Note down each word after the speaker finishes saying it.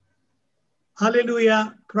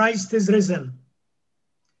Hallelujah, Christ is risen.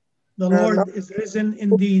 The Lord is risen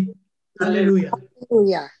indeed. Hallelujah.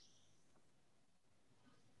 Hallelujah.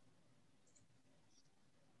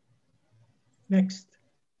 Next.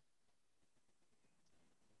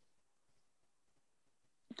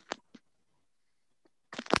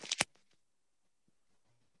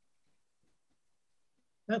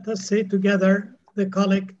 Let us say together the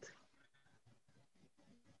collect.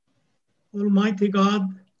 Almighty God,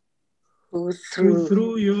 Who who through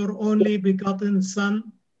through your only begotten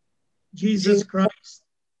Son, Jesus Christ,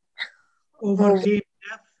 overcame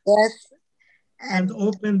death death and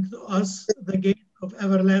opened to us the gate of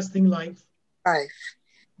everlasting life, life,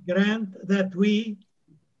 grant that we,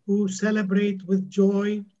 who celebrate with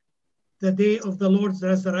joy the day of the Lord's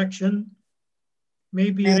resurrection, may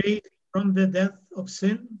be raised from the death of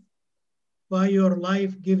sin by your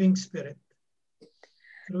life-giving Spirit.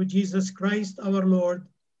 Through Jesus Christ our Lord,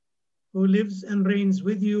 who lives and reigns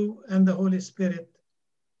with you and the Holy Spirit,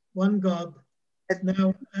 one God,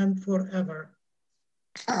 now and forever.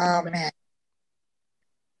 Amen.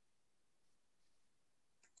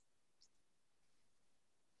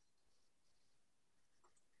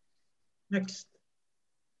 Next.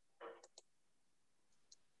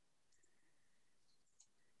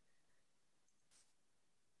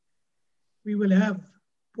 We will have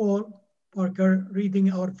Paul Parker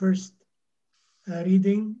reading our first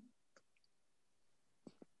reading.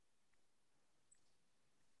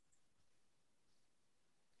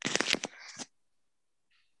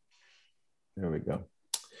 There we go.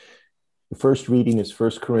 The first reading is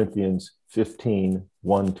 1 Corinthians 15,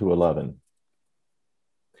 1-11.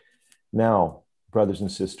 Now, brothers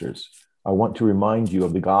and sisters, I want to remind you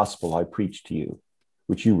of the gospel I preached to you,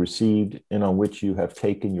 which you received and on which you have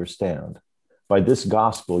taken your stand. By this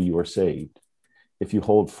gospel you are saved, if you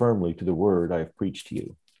hold firmly to the word I have preached to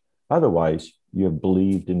you. Otherwise, you have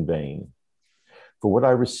believed in vain. For what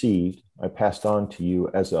I received, I passed on to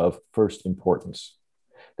you as of first importance,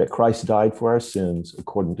 that Christ died for our sins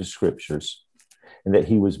according to Scriptures, and that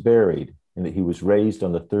he was buried, and that he was raised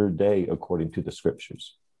on the third day according to the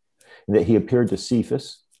Scriptures, and that he appeared to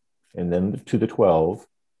Cephas, and then to the 12.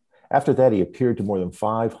 After that, he appeared to more than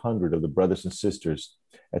 500 of the brothers and sisters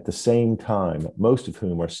at the same time, most of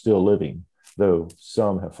whom are still living, though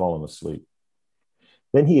some have fallen asleep.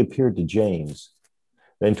 Then he appeared to James,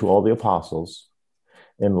 then to all the apostles,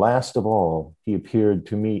 and last of all, he appeared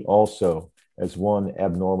to me also as one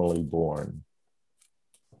abnormally born.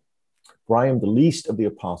 For I am the least of the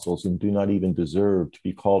apostles and do not even deserve to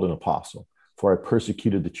be called an apostle, for I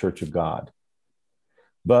persecuted the church of God.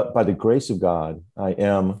 But by the grace of God, I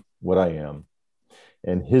am what I am.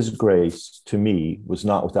 And his grace to me was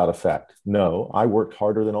not without effect. No, I worked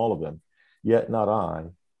harder than all of them, yet not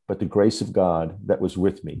I, but the grace of God that was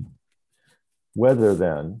with me. Whether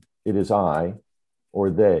then it is I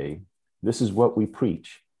or they, this is what we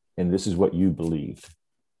preach, and this is what you believed.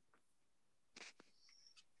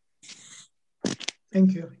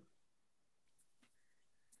 Thank you.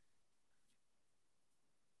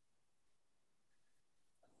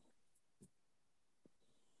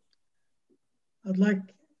 I'd like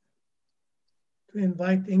to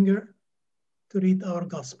invite Inger to read our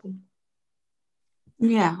gospel.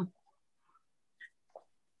 Yeah.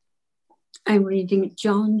 I'm reading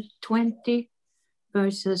John 20,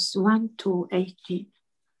 verses 1-18.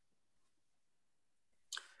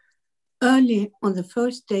 Early on the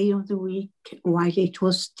first day of the week, while it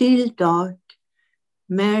was still dark,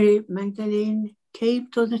 Mary Magdalene came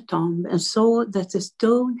to the tomb and saw that the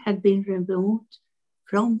stone had been removed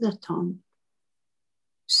from the tomb.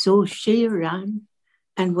 So she ran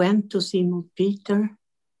and went to Simon Peter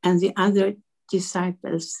and the other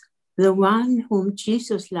disciples, the one whom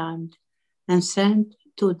Jesus loved, and said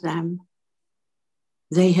to them,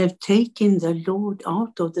 "They have taken the Lord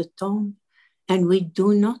out of the tomb, and we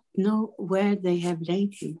do not know where they have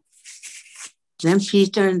laid him." Then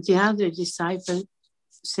Peter and the other disciple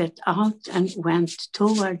set out and went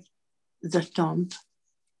toward the tomb.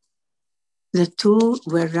 The two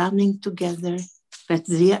were running together, but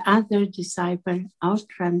the other disciple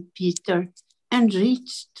outran Peter and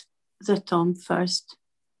reached the tomb first.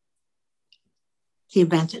 He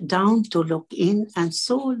bent down to look in and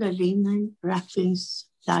saw the linen wrappings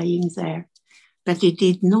lying there, but he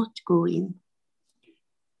did not go in.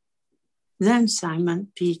 Then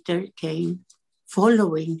Simon Peter came,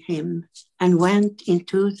 following him, and went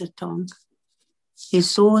into the tomb. He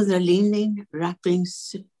saw the linen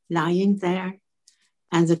wrappings lying there,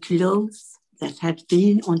 and the clothes that had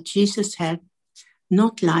been on Jesus' head,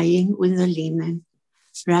 not lying with the linen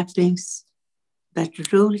wrappings, but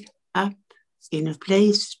rolled up in a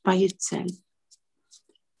place by itself.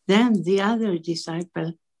 Then the other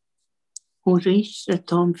disciple who reached the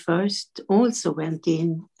tomb first also went in,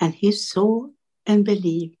 and he saw and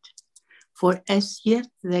believed. For as yet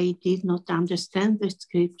they did not understand the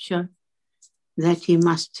scripture that he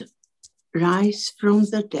must rise from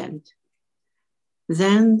the dead.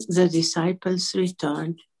 Then the disciples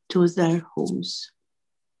returned to their homes.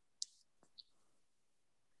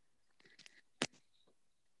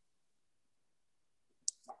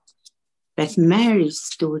 But Mary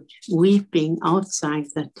stood weeping outside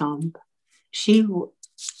the tomb.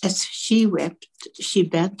 As she wept, she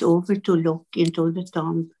bent over to look into the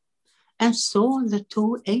tomb and saw the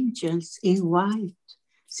two angels in white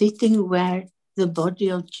sitting where the body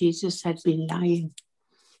of Jesus had been lying,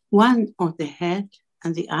 one on the head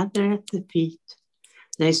and the other at the feet.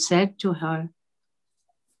 They said to her,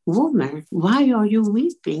 "Woman, why are you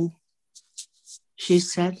weeping?" She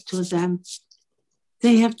said to them,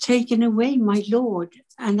 "They have taken away my Lord,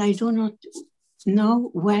 and I do not know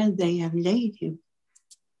where they have laid him."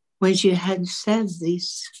 When she had said this,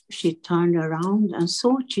 she turned around and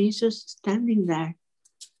saw Jesus standing there,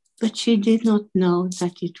 but she did not know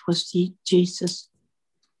that it was Jesus.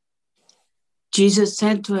 Jesus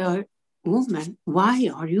said to her, "Woman, why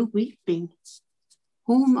are you weeping?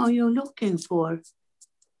 Whom are you looking for?"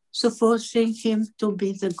 Supposing him to be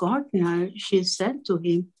the gardener, she said to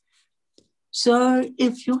him, "Sir,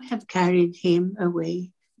 if you have carried him away,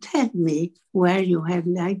 tell me where you have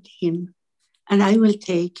laid him, and I will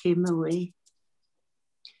take him away."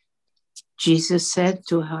 Jesus said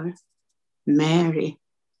to her, "Mary."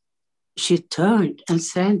 She turned and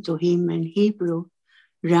said to him in Hebrew,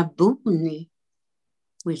 "Rabboni,"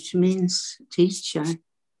 which means teacher.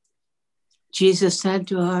 Jesus said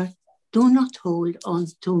to her, "Do not hold on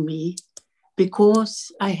to me, because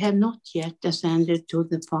I have not yet ascended to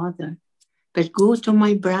the Father. But go to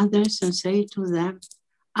my brothers and say to them,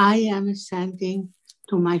 I am ascending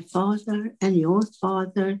to my Father and your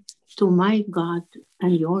Father, to my God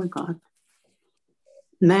and your God."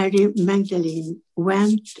 Mary Magdalene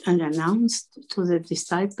went and announced to the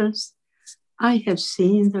disciples, "I have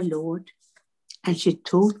seen the Lord." And she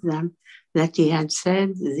told them that he had said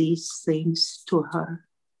these things to her.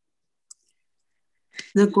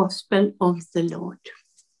 The Gospel of the Lord.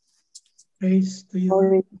 Praise to you,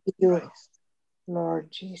 Glory to you, Christ. Lord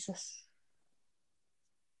Jesus.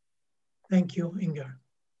 Thank you, Inger.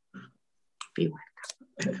 Be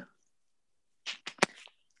welcome.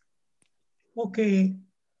 Okay.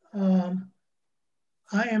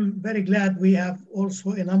 I am very glad we have also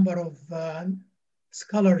a number of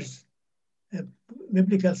scholars,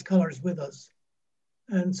 biblical scholars with us.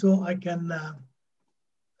 And so I can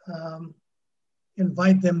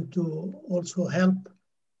invite them to also help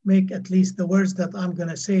make at least the words that I'm going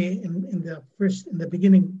to say in the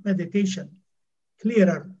beginning meditation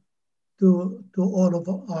clearer to all of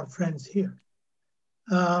our friends here.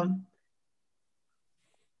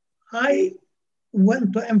 I want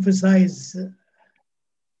to emphasize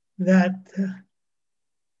that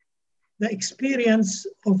the experience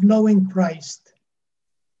of knowing Christ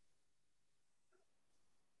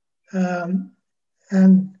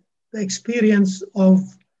and the experience of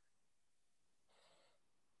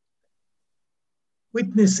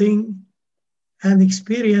witnessing and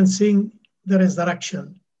experiencing the resurrection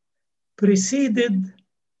preceded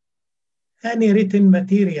any written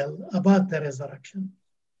material about the resurrection.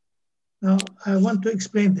 Now, I want to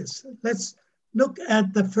explain this. Let's look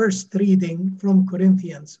at the first reading from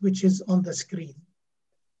Corinthians, which is on the screen.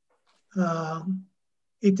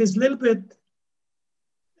 It is a little bit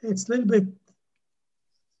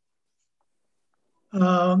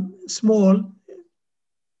small.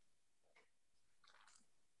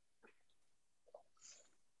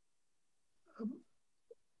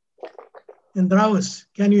 Indraus,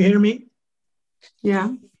 can you hear me? Yeah.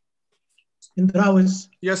 Indraus.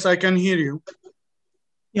 Yes, I can hear you.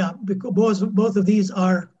 Yeah, because both of these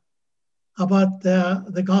are about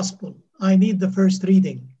the gospel. I need the first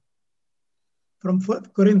reading from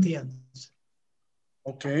Corinthians.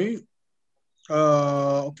 Okay.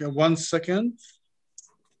 Okay, 1 second.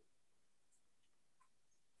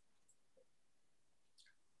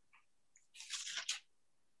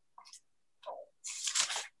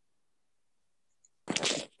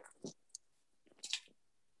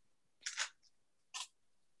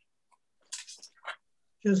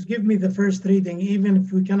 Just give me the first reading, even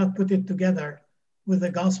if we cannot put it together with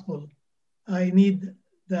the gospel. I need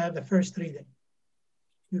the first reading.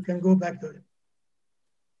 You can go back to it.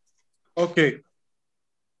 Okay.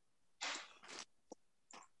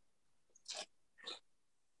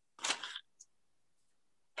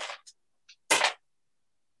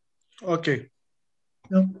 Okay.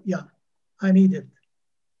 No, yeah, I need it.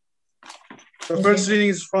 The first reading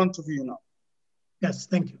is in front of you now. Yes,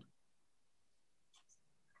 thank you.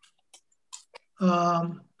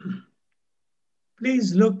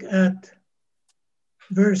 Please look at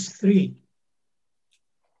verse 3.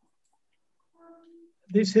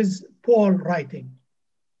 This is Paul writing.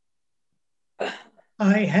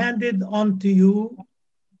 I handed on to you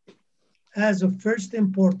as of first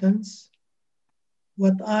importance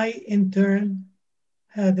what I in turn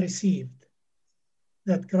had received,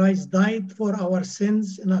 that Christ died for our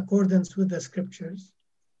sins in accordance with the scriptures,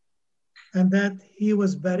 and that he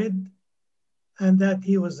was buried, and that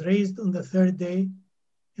he was raised on the third day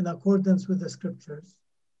in accordance with the scriptures,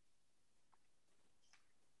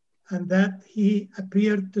 and that he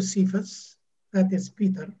appeared to Cephas, that is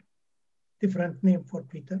Peter, different name for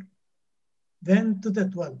Peter, then to the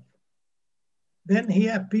 12. Then he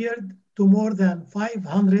appeared to more than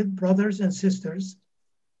 500 brothers and sisters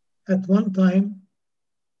at one time,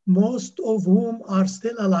 most of whom are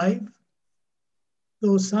still alive,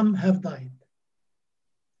 though some have died.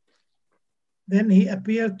 Then he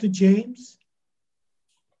appeared to James,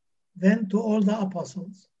 then to all the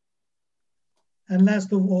apostles. And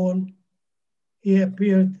last of all, he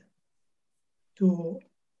appeared to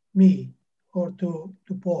me, or to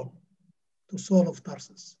Paul, to Saul of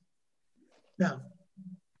Tarsus. Now,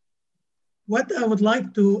 what I would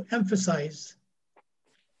like to emphasize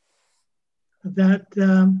that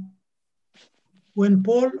when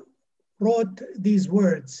Paul wrote these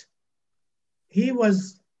words, he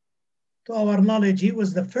was, to our knowledge, he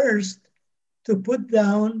was the first to put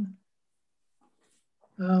down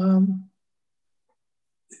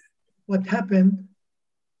what happened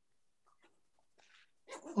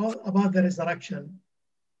about the resurrection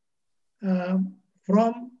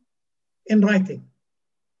from in writing.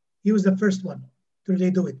 He was the first one to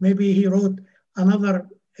really do it. Maybe he wrote another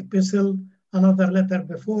epistle, another letter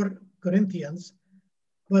before Corinthians,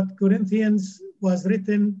 but Corinthians was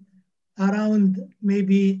written around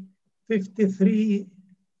maybe 53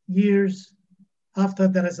 years after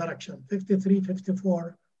the resurrection, 53,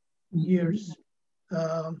 54 years.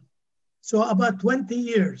 So about 20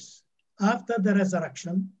 years after the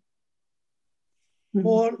resurrection,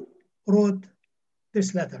 Paul wrote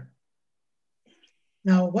this letter.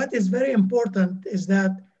 Now, what is very important is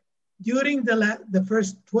that during the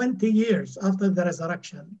first 20 years after the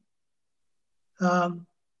resurrection,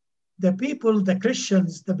 the people, the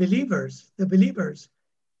Christians, the believers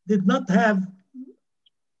did not have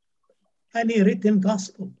any written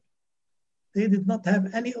gospel. They did not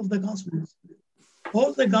have any of the gospels.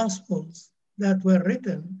 All the gospels that were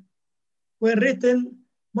written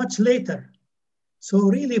much later. So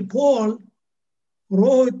really, Paul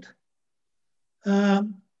wrote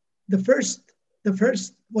the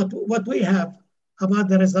first what we have about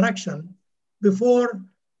the resurrection before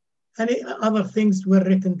any other things were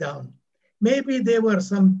written down. Maybe there were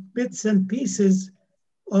some bits and pieces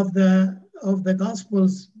of the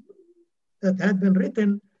gospels that had been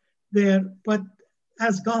written there, but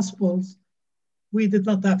as gospels we did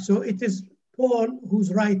not have. So it is Paul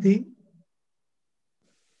who's writing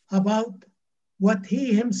about what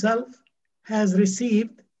he himself has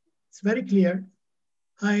received. It's very clear.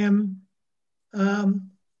 I am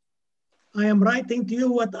writing to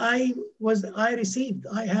you what I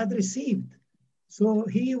had received. So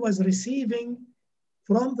he was receiving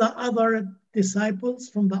from the other disciples,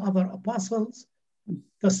 from the other apostles,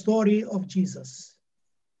 the story of Jesus.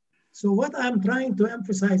 So what I'm trying to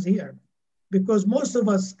emphasize here, because most of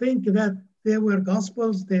us think that there were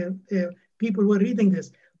gospels, people were reading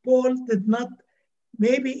this. Paul did not,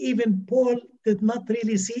 maybe even Paul did not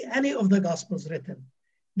really see any of the gospels written,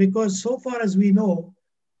 because so far as we know,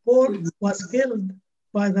 Paul was killed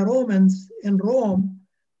by the Romans in Rome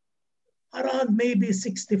around maybe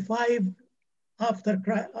 65 after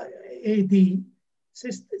AD,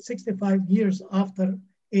 65 years after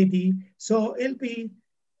AD. So it'll be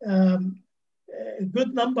a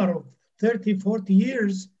good number of 30, 40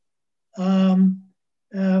 years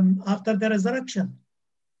after the resurrection.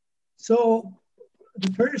 So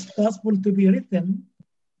the first gospel to be written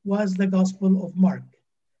was the Gospel of Mark.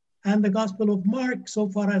 And the Gospel of Mark, so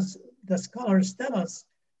far as the scholars tell us,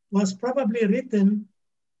 was probably written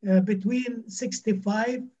between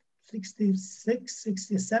 65, 66,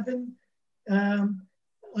 67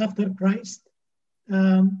 after Christ.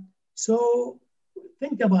 So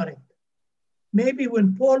think about it. Maybe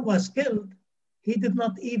when Paul was killed, he did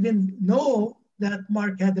not even know that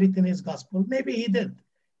Mark had written his gospel. Maybe he did,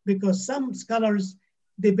 because some scholars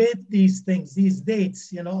debate these things. These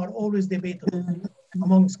dates, are always debatable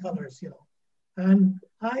among scholars, And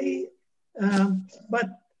I But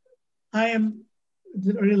I am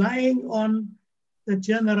relying on the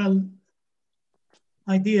general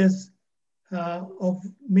ideas of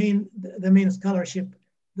the main scholarship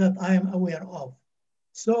that I am aware of.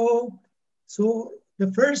 So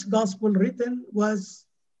the first gospel written was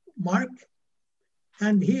Mark,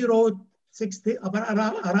 and he wrote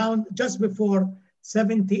around just before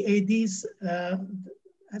 70 AD.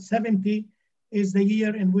 70 is the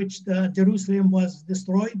year in which Jerusalem was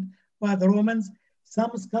destroyed by the Romans.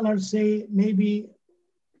 Some scholars say maybe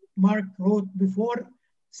Mark wrote before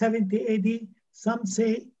 70 AD. Some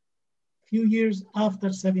say a few years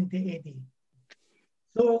after 70 AD.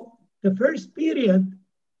 So the first period,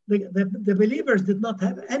 the believers did not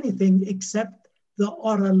have anything except the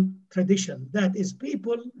oral tradition. That is,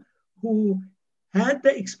 people who had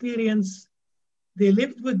the experience, they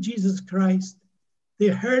lived with Jesus Christ, they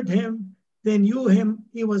heard him, they knew him,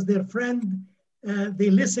 he was their friend, they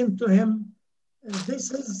listened to him.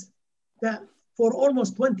 This is that for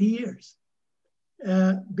almost 20 years.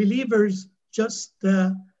 Believers just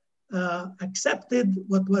accepted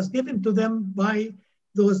what was given to them by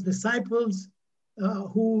those disciples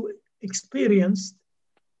who experienced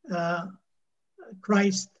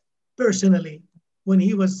Christ personally when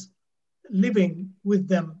he was living with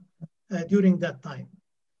them during that time.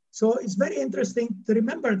 So it's very interesting to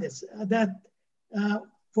remember this, that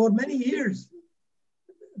for many years,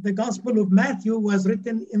 the Gospel of Matthew was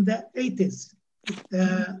written in the 80s.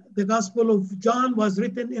 The Gospel of John was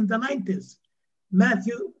written in the 90s.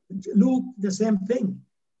 Luke, the same thing,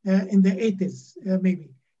 in the 80s,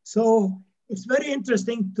 maybe. So it's very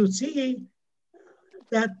interesting to see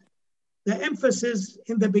that the emphasis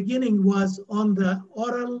in the beginning was on the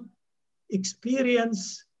oral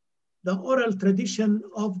experience, the oral tradition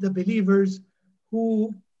of the believers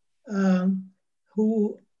who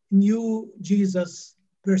knew Jesus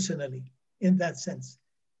personally in that sense.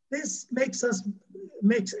 This makes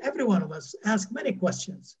every one of us ask many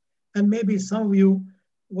questions. And maybe some of you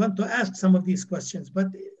want to ask some of these questions. But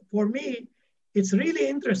for me, it's really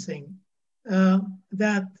interesting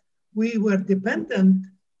that we were dependent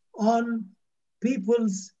on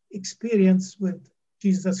people's experience with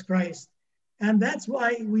Jesus Christ. And that's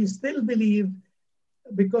why we still believe,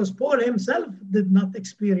 because Paul himself did not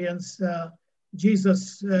experience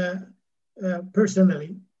Jesus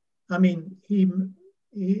personally. I mean,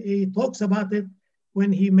 he talks about it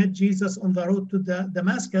when he met Jesus on the road to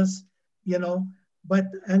Damascus,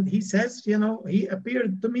 and he says, he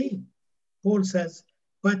appeared to me, Paul says,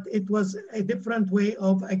 but it was a different way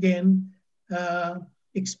of, again,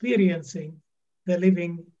 experiencing the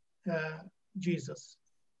living Jesus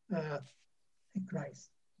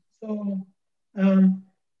Christ.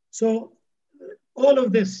 So all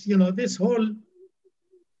of this,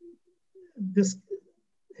 this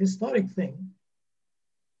historic thing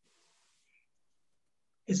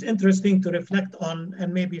is interesting to reflect on,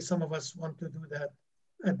 and maybe some of us want to do that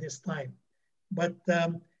at this time. But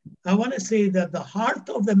I want to say that the heart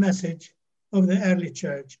of the message of the early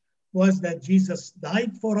church was that Jesus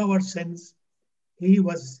died for our sins. He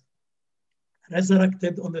was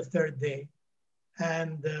resurrected on the third day.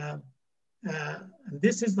 And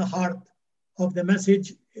this is the heart of the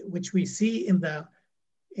message, which we see in the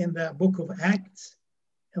book of Acts.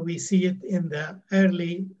 And we see it in the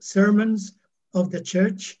early sermons of the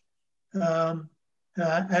church,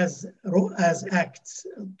 as Acts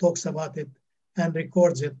talks about it and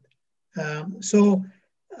records it.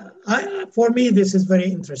 For me, this is very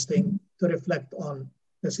interesting to reflect on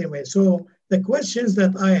the same way. So the questions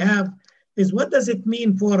that I have is, what does it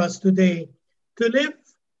mean for us today to live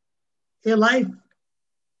a life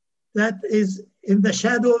that is in the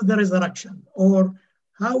shadow of the resurrection? Or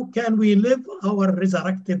how can we live our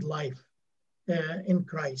resurrected life in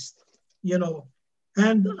Christ?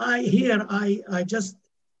 And I just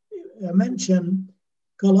mention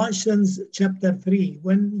Colossians chapter 3.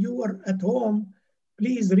 When you are at home,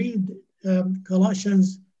 please read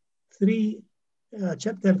Colossians 3,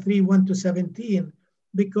 chapter 3, 1 to 17,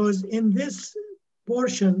 because in this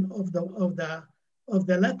portion of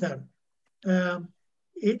the letter,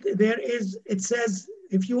 it says,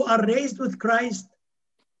 if you are raised with Christ,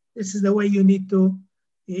 this is the way you need to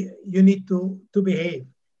behave.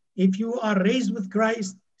 If you are raised with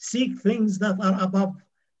Christ, seek things that are above,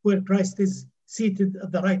 where Christ is seated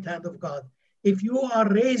at the right hand of God. If you are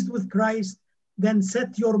raised with Christ, then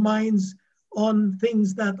set your minds on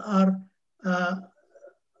things that are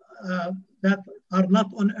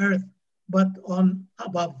not on earth, but on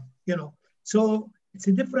above. So it's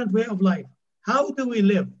a different way of life. How do we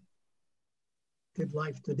live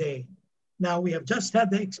life today? Now we have just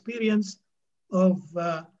had the experience of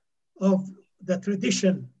of the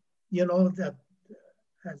tradition, that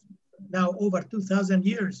has now over 2,000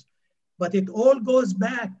 years. But it all goes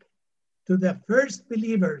back to the first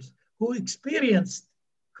believers who experienced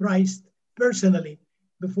Christ personally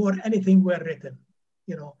before anything were written.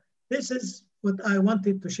 This is what I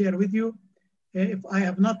wanted to share with you. If I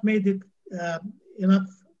have not made it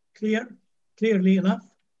clearly enough,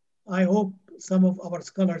 I hope some of our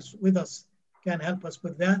scholars with us can help us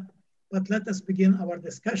with that. But let us begin our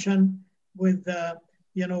discussion with,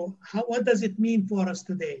 what does it mean for us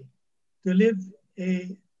today to live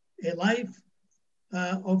a life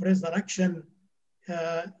of resurrection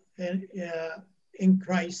in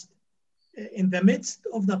Christ in the midst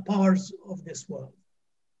of the powers of this world.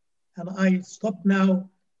 And I stop now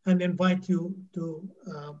and invite you to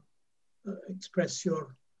express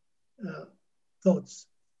your thoughts.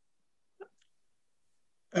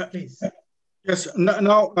 Please. Yes.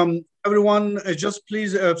 Now, everyone, just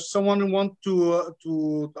please, if someone want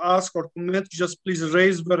to ask or comment, just please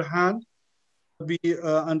raise their hand,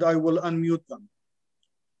 and I will unmute them.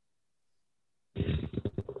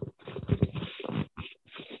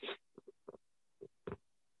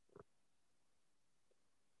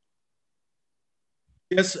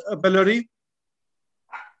 Yes, Valerie.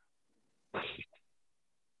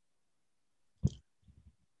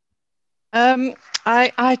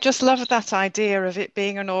 I just love that idea of it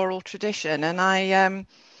being an oral tradition, and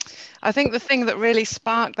I think the thing that really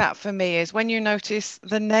sparked that for me is when you notice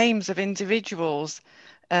the names of individuals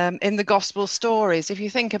in the gospel stories. If you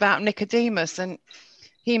think about Nicodemus, and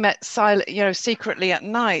he met secretly at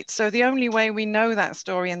night. So the only way we know that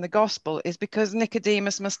story in the gospel is because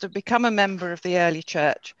Nicodemus must have become a member of the early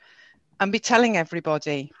church and be telling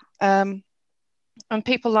everybody. And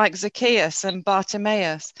people like Zacchaeus and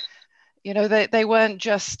Bartimaeus, they weren't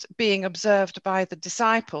just being observed by the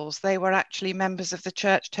disciples, they were actually members of the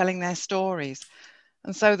church telling their stories.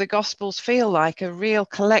 And so the Gospels feel like a real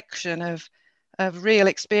collection of real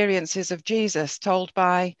experiences of Jesus told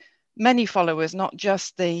by many followers, not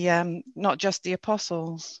just the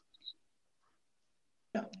apostles.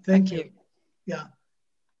 Yeah, thank you. Yeah.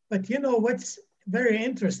 But what's very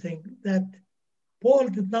interesting, that Paul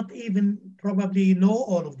did not even probably know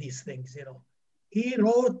all of these things, He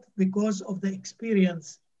wrote because of the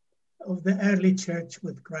experience of the early church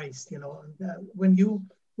with Christ, And when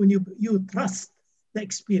you trust the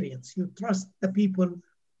experience, you trust the people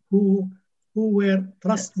who were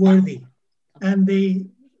trustworthy, and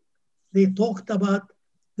they talked about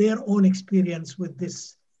their own experience with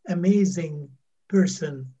this amazing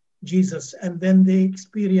person, Jesus, and then they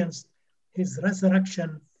experienced his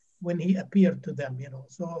resurrection when he appeared to them,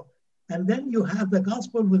 So, and then you have the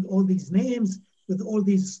gospel with all these names, with all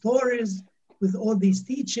these stories, with all these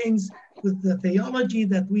teachings, with the theology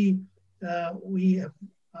that we have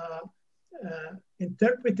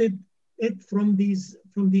interpreted it from these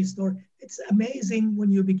stories. It's amazing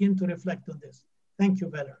when you begin to reflect on this. Thank you,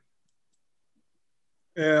 Valerie.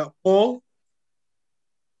 Paul?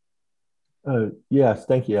 Yes,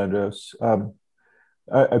 thank you, Andros.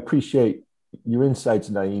 I appreciate your insights,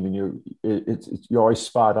 Naeem, and you're always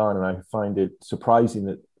spot on, and I find it surprising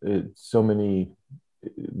that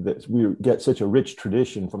that we get such a rich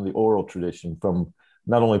tradition from the oral tradition, from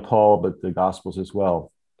not only Paul, but the Gospels as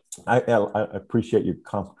well. I appreciate your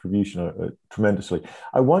contribution tremendously.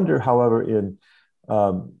 I wonder, however, in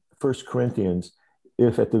 1 Corinthians,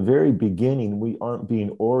 if at the very beginning we aren't being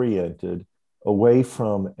oriented away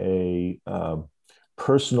from a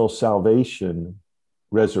personal salvation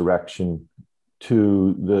resurrection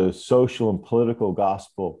to the social and political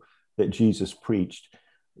gospel that Jesus preached.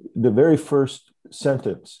 The very first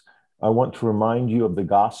sentence, I want to remind you of the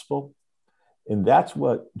gospel. And that's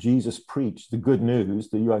what Jesus preached, the good news,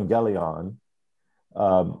 the evangelion,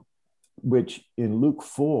 which in Luke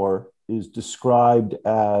 4 is described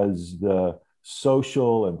as the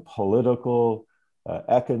social and political,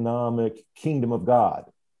 economic kingdom of God.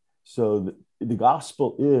 So the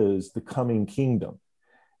gospel is the coming kingdom.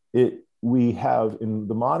 We have, in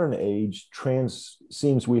the modern age,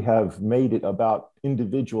 seems we have made it about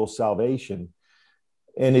individual salvation.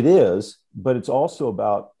 And it is, but it's also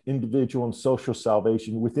about individual and social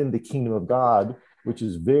salvation within the kingdom of God, which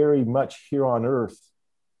is very much here on earth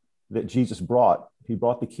that Jesus brought. He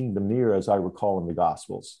brought the kingdom near, as I recall in the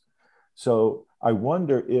Gospels. So I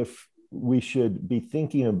wonder if we should be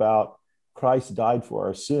thinking about Christ died for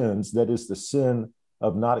our sins, that is the sin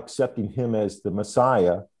of not accepting him as the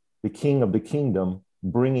Messiah, the King of the kingdom,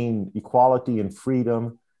 bringing equality and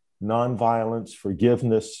freedom, nonviolence,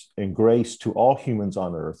 forgiveness, and grace to all humans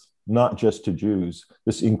on earth, not just to Jews.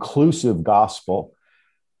 This inclusive gospel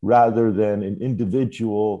rather than an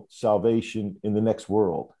individual salvation in the next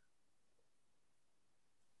world.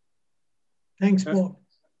 Thanks, Paul,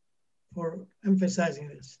 for emphasizing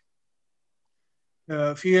this.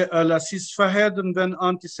 في الأسيس فهد and then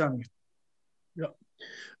Auntie Samia.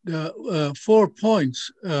 The 4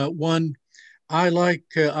 points. One, I like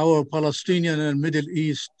our Palestinian and Middle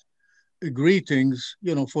East greetings,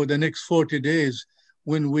 for the next 40 days,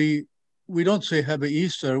 when we don't say Happy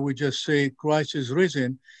Easter, we just say Christ is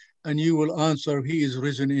risen, and you will answer, He is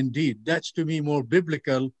risen indeed. That's to me more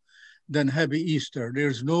biblical than Happy Easter.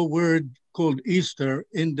 There's no word called Easter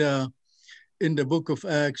in the book of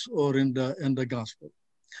Acts or in the gospel.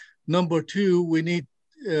 Number 2, we need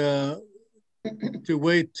to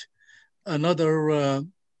wait another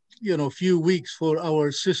few weeks for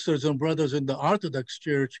our sisters and brothers in the Orthodox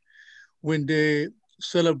Church when they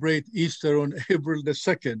celebrate Easter on April the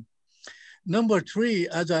 2nd. Number 3,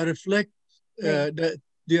 as I reflect, there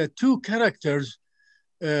are 2 characters,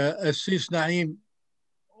 Assis Naim,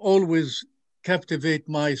 always captivate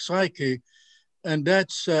my psyche, and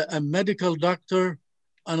that's a medical doctor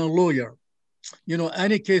and a lawyer.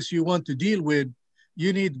 Any case you want to deal with,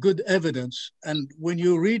 you need good evidence. And when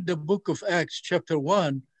you read the book of Acts, chapter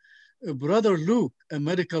 1, Brother Luke, a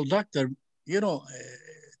medical doctor,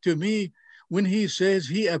 to me, when he says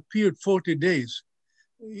he appeared 40 days,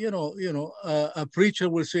 a preacher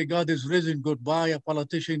will say, God is risen, goodbye. A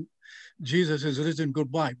politician, Jesus is risen,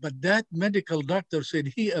 goodbye. But that medical doctor said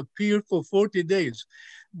he appeared for 40 days.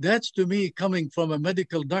 That's, to me, coming from a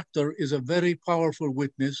medical doctor, is a very powerful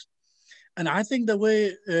witness. And I think the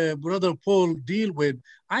way Brother Paul deal with,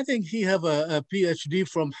 I think he have a PhD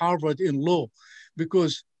from Harvard in law,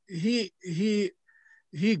 because he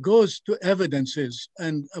goes to evidences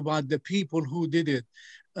and about the people who did it,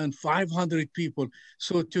 and 500 people.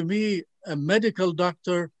 So to me, a medical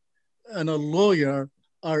doctor and a lawyer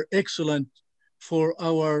are excellent for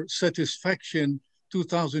our satisfaction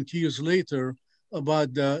 2,000 years later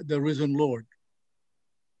about the risen Lord.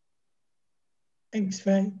 Thanks,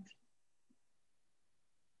 Faith.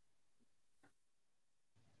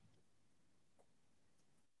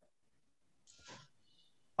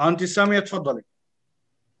 Auntie Samia, تفضلي.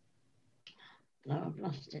 No, I've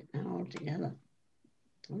lost it now altogether.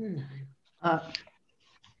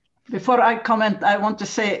 Before I comment, I want to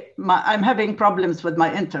say I'm having problems with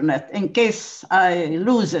my internet. In case I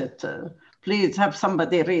lose it, please have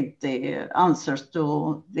somebody read the answers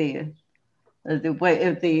to the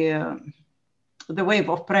wave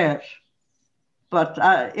of prayer. But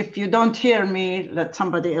if you don't hear me, let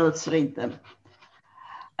somebody else read them.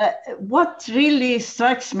 What really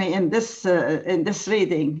strikes me in this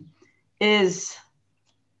reading is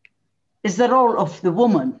the role of the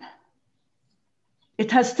woman.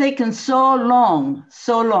 It has taken so long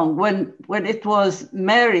when it was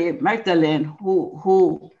Mary Magdalene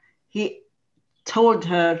who he told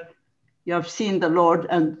her, you have seen the Lord,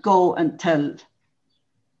 and go and tell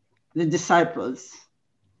the disciples.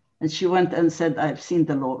 And she went and said, I've seen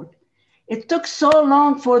the Lord. It took so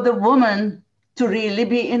long for the woman to really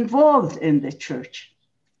be involved in the church.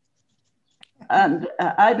 And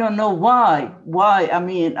I don't know why. I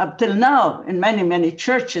mean, up till now, in many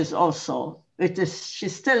churches also,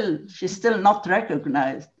 she's still not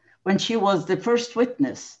recognized when she was the first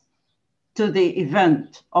witness to the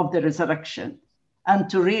event of the resurrection and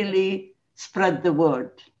to really spread the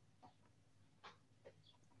word.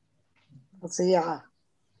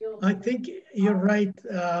 I think you're right.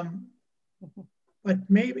 But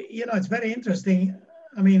maybe, it's very interesting.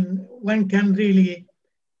 I mean, one can really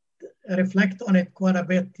reflect on it quite a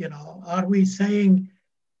bit, Are we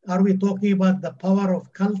talking about the power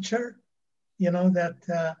of culture,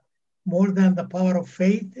 that more than the power of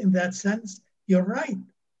faith in that sense? You're right.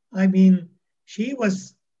 I mean,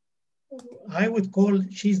 she's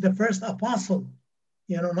the first apostle,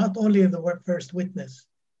 not only the first witness.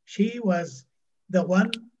 She was the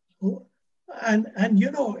one who, and at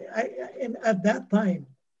that time,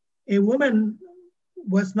 a woman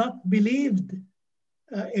was not believed.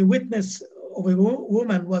 A witness of a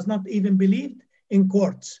woman was not even believed in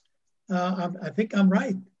courts. I think I'm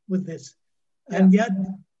right with this. Yeah. And yet,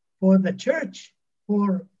 for the church,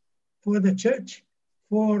 for the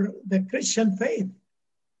Christian faith,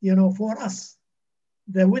 for us,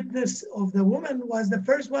 the witness of the woman was the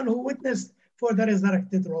first one who witnessed for the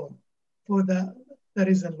resurrected Lord, for the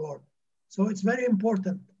risen Lord. So it's very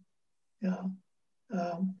important. Yeah.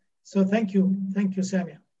 So thank you,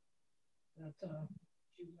 Samia.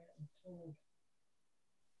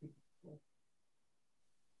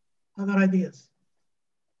 Other ideas?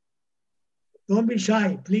 Don't be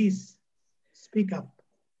shy, please speak up.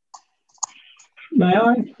 May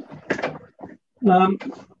I?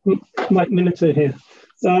 Mike Miniter here.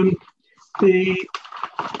 The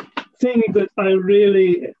thing that I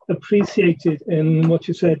really appreciated in what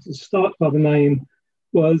you said to start, Father Naim,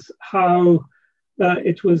 was how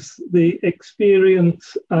it was the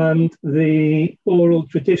experience and the oral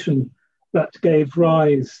tradition that gave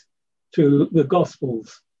rise to the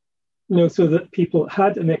Gospels, so that people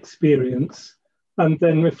had an experience and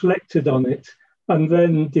then reflected on it and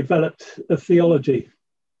then developed a theology.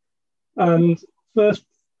 And first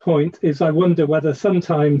point is, I wonder whether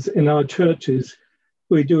sometimes in our churches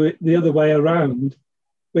we do it the other way around.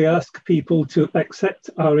 We ask people to accept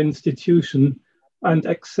our institution and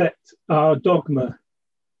accept our dogma,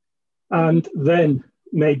 and then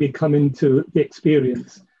maybe come into the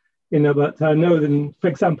experience. But I know that, for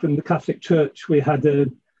example, in the Catholic Church, we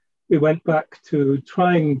went back to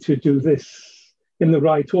trying to do this in the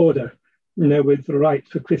right order, with the right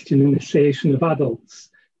for Christian initiation of adults,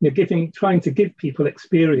 trying to give people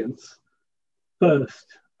experience first,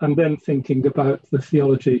 and then thinking about the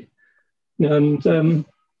theology. And then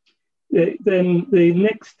the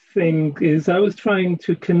next thing is, I was trying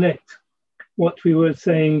to connect what we were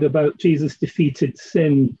saying about Jesus defeated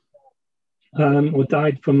sin, or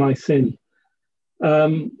died for my sin,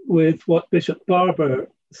 with what Bishop Barber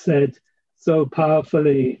said so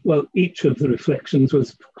powerfully. Well, each of the reflections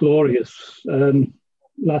was glorious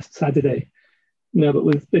last Saturday. But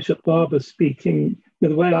with Bishop Barber speaking,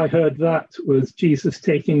 the way I heard that was Jesus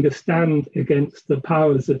taking a stand against the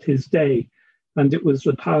powers of his day, and it was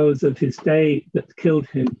the powers of his day that killed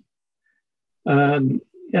him. And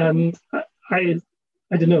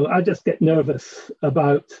I don't know, I just get nervous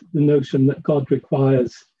about the notion that God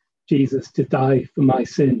requires Jesus to die for my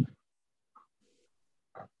sin.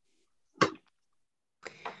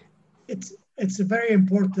 It's a very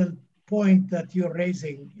important point that you're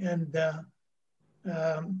raising, and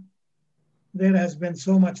there has been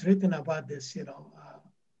so much written about this.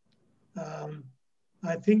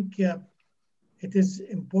 I think it is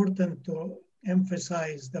important to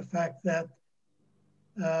emphasize the fact that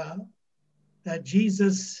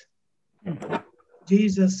Jesus,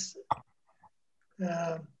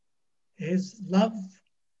 his love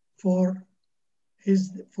for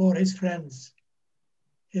his friends,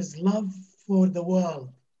 his love for the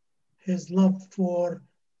world, his love for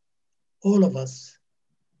all of us,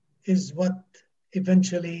 is what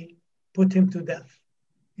eventually put him to death,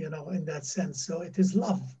 in that sense. So it is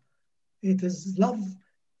love. It is love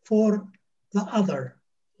for the other,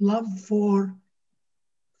 love for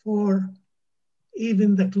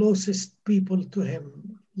even the closest people to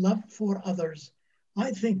him, love for others.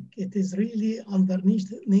 I think it is really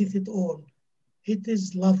underneath it all. It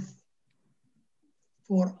is love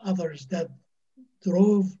for others that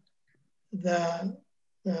drove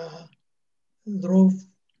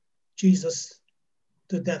Jesus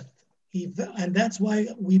to death. And that's why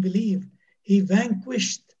we believe he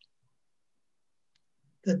vanquished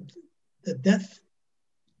the death.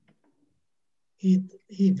 He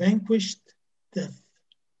vanquished death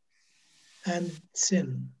and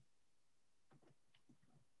sin.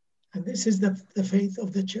 And this is the faith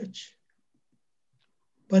of the church.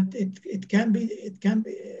 But it can be,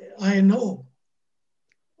 I know,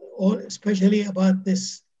 especially about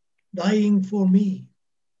this dying for me.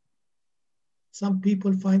 Some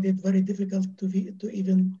people find it very difficult to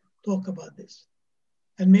even talk about this.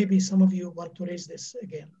 And maybe some of you want to raise this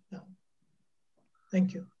again now.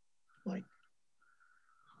 Thank you, Mike.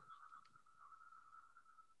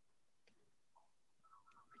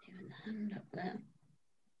 Hand up there.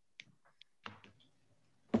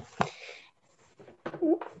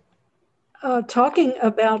 Talking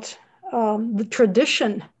about the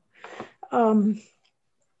tradition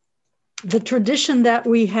that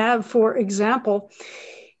we have, for example,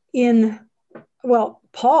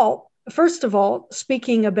 Paul, first of all,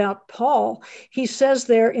 speaking about Paul, he says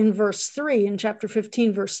there in verse 3, in chapter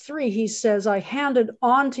 15, verse 3, he says, I handed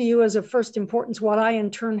on to you as of first importance what I in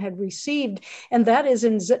turn had received. And that is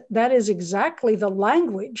exactly the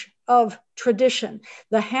language of tradition.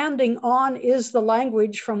 The handing on is the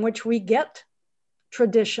language from which we get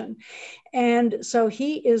tradition. And so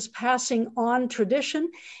he is passing on tradition,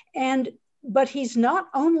 but he's not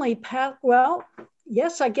only,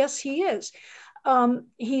 yes, I guess he is.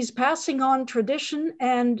 He's passing on tradition,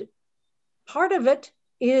 and part of it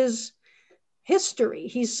is history.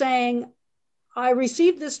 He's saying, I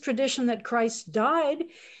received this tradition that Christ died,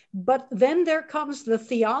 but then there comes the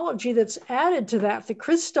theology that's added to that, the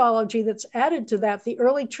Christology that's added to that. The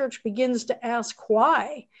early church begins to ask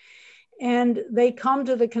why, and they come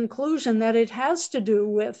to the conclusion that it has to do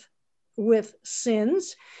with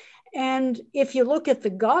sins, And if you look at the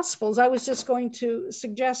Gospels, I was just going to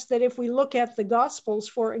suggest that if we look at the Gospels,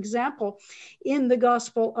 for example, in the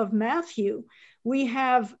Gospel of Matthew, we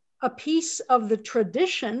have a piece of the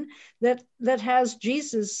tradition that has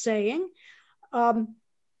Jesus saying,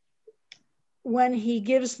 when he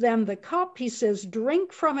gives them the cup, he says,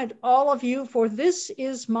 "Drink from it, all of you, for this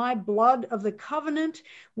is my blood of the covenant,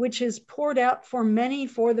 which is poured out for many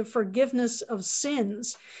for the forgiveness of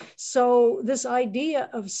sins." So this idea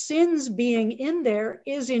of sins being in there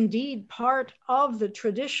is indeed part of the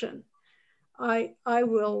tradition. I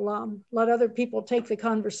will let other people take the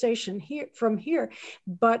conversation from here,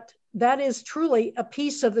 but that is truly a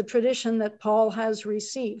piece of the tradition that Paul has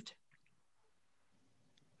received.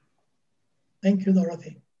 Thank you,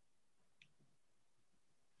 Dorothy.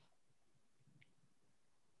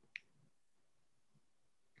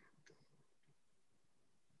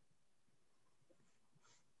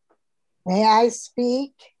 May I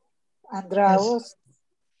speak, Andraus?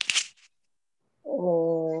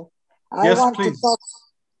 Yes. Yes, please.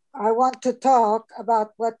 I want to talk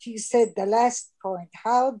about what you said, the last point.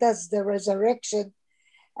 How does the resurrection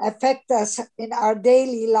affect us in our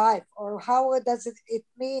daily life, or how does it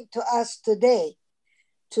mean to us today?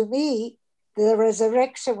 To me, the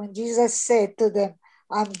resurrection, when Jesus said to them,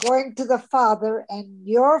 "I'm going to the Father and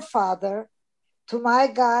your Father, to my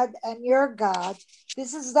God and your God,"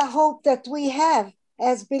 this is the hope that we have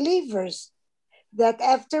as believers, that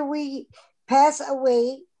after we pass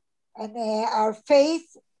away and our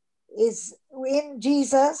faith is in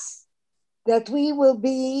Jesus, that we will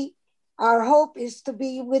be, our hope is to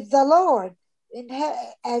be with the Lord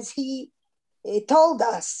as he told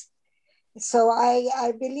us. So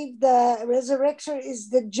I believe the resurrection is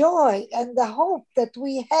the joy and the hope that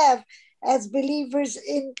we have as believers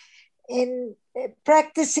in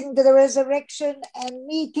practicing the resurrection and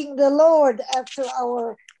meeting the Lord after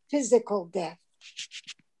our physical death.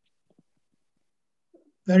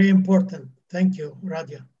 Very important. Thank you,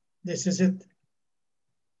 Radia. This is it.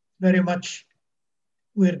 Very much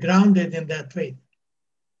we're grounded in that faith.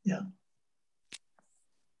 Yeah.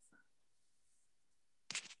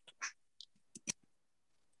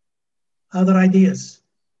 Other ideas?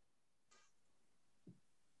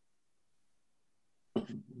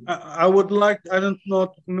 I would like, I don't know,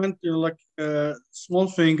 to comment like a small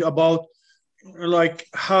thing about like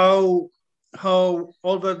how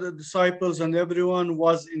all the disciples and everyone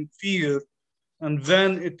was in fear, and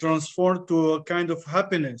then it transformed to a kind of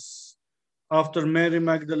happiness after Mary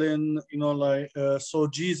Magdalene, saw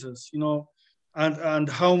Jesus, and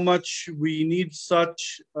how much we need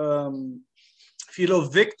such feel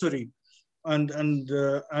of victory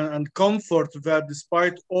and comfort that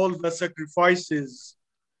despite all the sacrifices,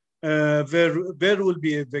 there will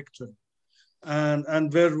be a victory,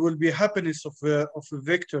 and there will be happiness of a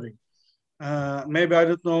victory. Maybe, I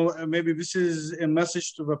don't know, maybe this is a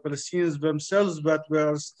message to the Palestinians themselves, but there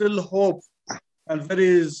are still hope, and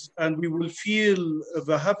and we will feel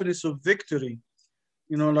the happiness of victory,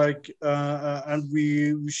 and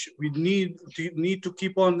we need to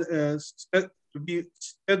keep on to be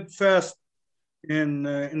steadfast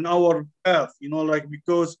in our path,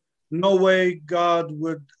 because no way God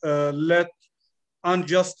would let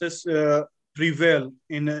injustice prevail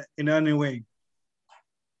in any way.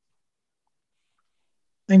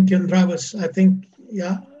 Thank you, Travis. I think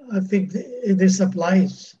this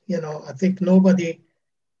applies. I think nobody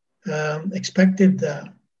expected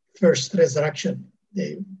the first resurrection.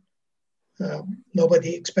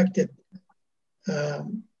 Nobody expected.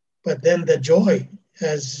 But then the joy,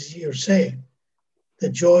 as you're saying, the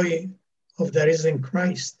joy of the risen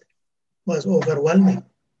Christ was overwhelming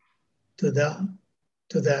to the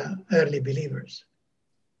early believers.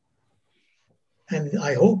 And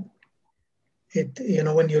I hope it,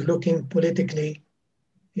 when you're looking politically,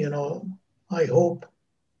 I hope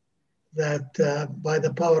that by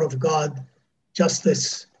the power of God,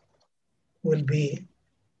 justice will be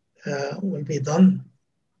done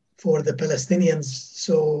for the Palestinians,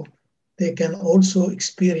 so they can also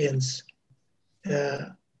experience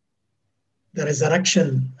the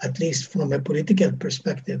resurrection, at least from a political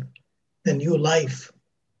perspective, the new life.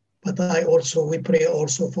 But we pray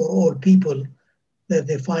also for all people that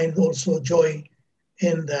they find also joy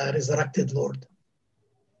in the resurrected Lord.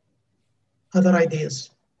 Other ideas?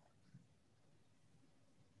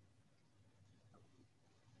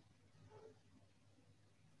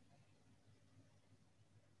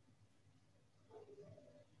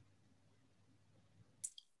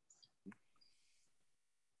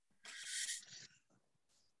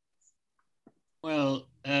 Well,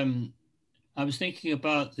 I was thinking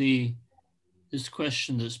about this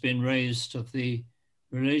question that's been raised of the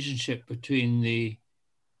relationship between the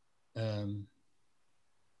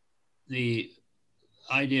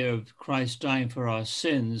idea of Christ dying for our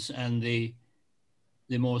sins and the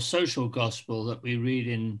more social gospel that we read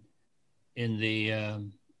in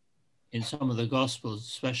some of the gospels,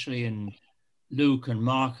 especially in Luke and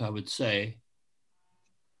Mark, I would say.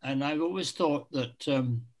 And I've always thought that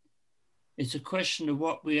it's a question of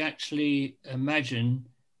what we actually imagine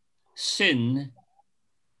sin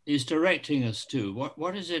is directing us to.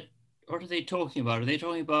 What is it? What are they talking about? Are they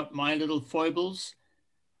talking about my little foibles,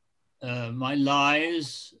 my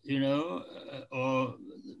lies, or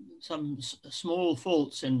some small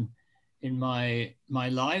faults in my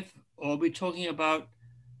life? Or are we talking about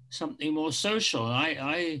something more social?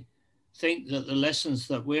 I think that the lessons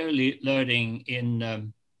that we're learning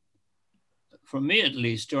in, for me at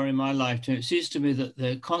least, during my lifetime, it seems to me that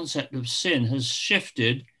the concept of sin has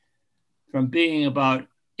shifted from being about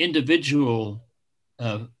individual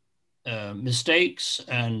mistakes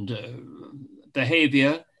and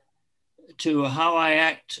behavior to how I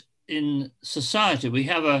act in society. We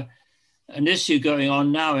have an issue going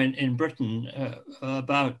on now in Britain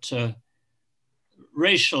about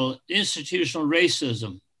institutional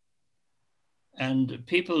racism. And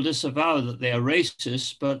people disavow that they are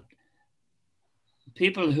racist, but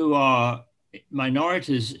people who are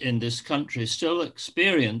minorities in this country still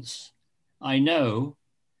experience, I know,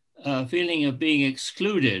 a feeling of being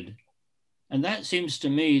excluded. And that seems to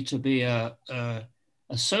me to be a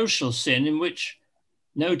social sin in which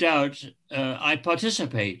no doubt I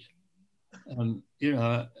participate.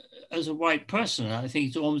 As a white person, I think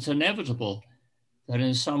it's almost inevitable that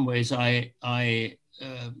in some ways I play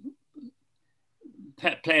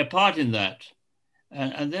a part in that.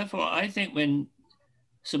 And therefore, I think when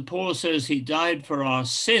St. Paul says he died for our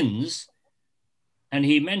sins, and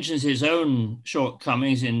he mentions his own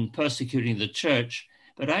shortcomings in persecuting the church,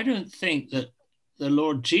 but I don't think that the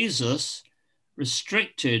Lord Jesus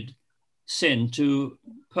restricted sin to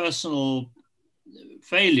personal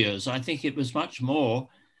failures. I think it was much more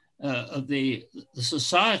of the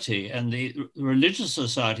society and the religious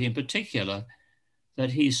society in particular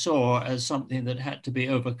that he saw as something that had to be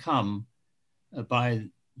overcome by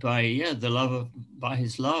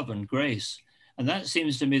his love and grace. And that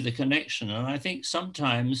seems to me the connection. And I think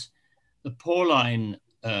sometimes the Pauline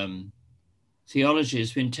theology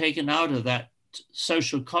has been taken out of that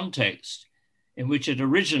social context in which it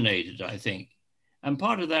originated, I think. And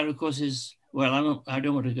part of that, of course, is, well, I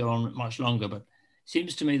don't want to go on much longer, but it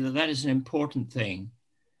seems to me that that is an important thing.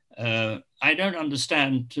 I don't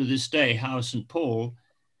understand to this day how St. Paul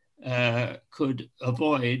could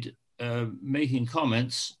avoid making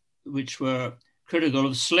comments which were critical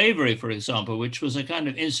of slavery, for example, which was a kind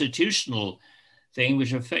of institutional thing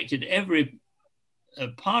which affected every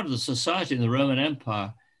part of the society in the Roman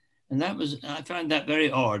Empire. And I find that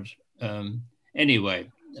very odd. Anyway,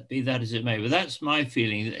 be that as it may, but that's my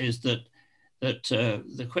feeling, is that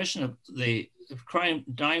the question of crime,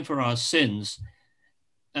 dying for our sins,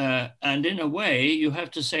 and in a way, you have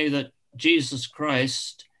to say that Jesus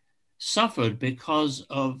Christ suffered because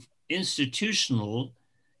of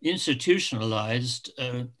institutionalized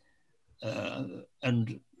and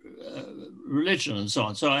religion and so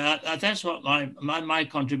on. So that's what my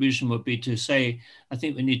contribution would be, to say, I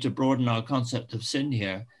think we need to broaden our concept of sin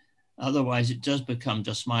here. Otherwise, it does become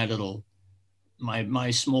just my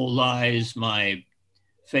small lies, my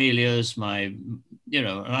failures, and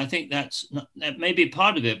I think that may be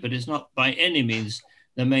part of it, but it's not by any means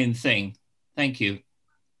the main thing. Thank you.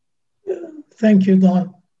 Thank you,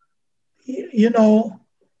 Don.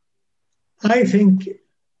 I think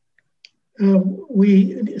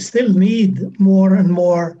we still need more and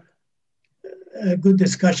more good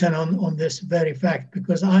discussion on this very fact,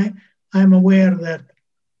 because I'm aware that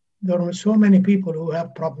there are so many people who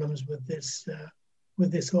have problems with this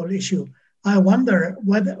whole issue. I wonder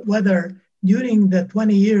whether during the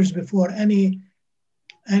 20 years before any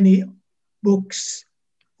books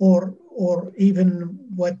or even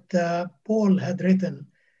what Paul had written,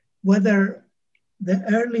 whether the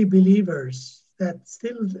early believers that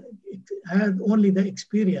still had only the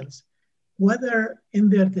experience, whether in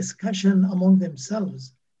their discussion among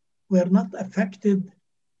themselves were not affected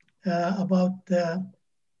about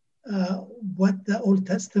what the Old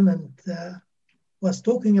Testament was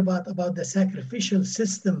talking about the sacrificial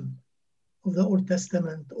system of the Old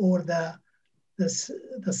Testament, or the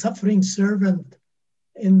suffering servant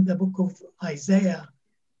in the book of Isaiah,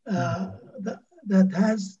 that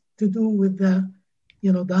has to do with the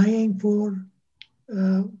dying for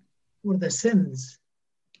the sins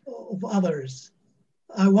of others.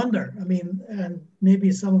 I wonder. And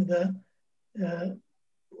maybe some of the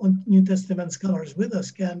New Testament scholars with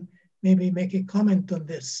us can maybe make a comment on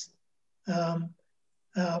this.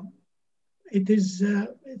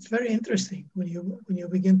 It's very interesting when you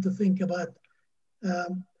begin to think about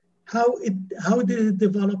how did it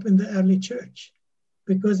develop in the early church?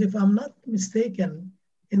 Because if I'm not mistaken,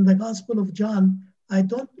 in the Gospel of John, I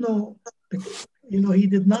don't know, he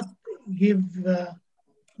did not give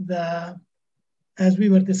as we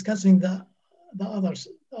were discussing the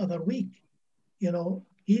other week,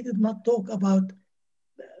 he did not talk about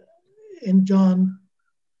in John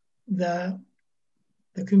the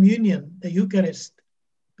communion, the Eucharist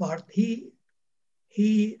part. He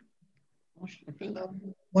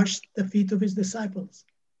washed the feet of his disciples.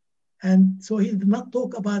 And so he did not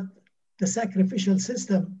talk about the sacrificial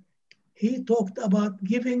system. He talked about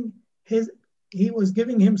he was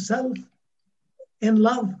giving himself in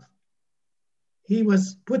love. He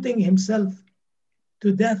was putting himself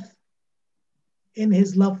to death in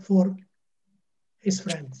his love for his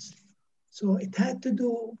friends. So it had to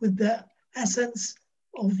do with the essence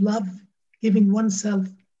of love, giving oneself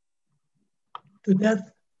to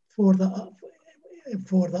death for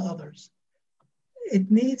the others. It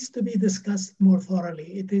needs to be discussed more thoroughly.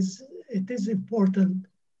 It is important,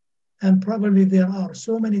 and probably there are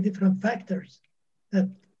so many different factors that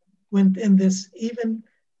went in this even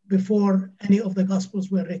before any of the Gospels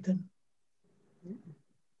were written.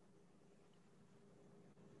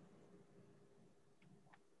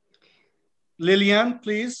 Lillian,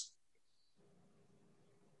 please.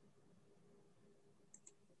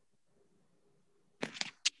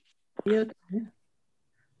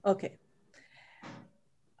 Okay.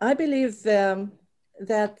 I believe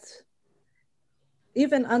that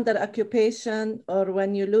even under occupation or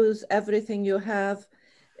when you lose everything you have,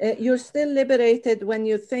 you're still liberated when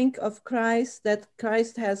you think of Christ, that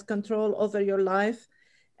Christ has control over your life.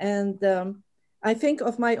 And I think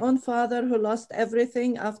of my own father who lost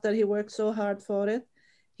everything after he worked so hard for it.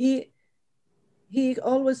 He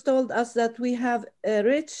always told us that we have a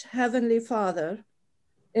rich heavenly Father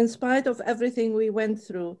in spite of everything we went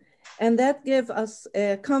through. And that gave us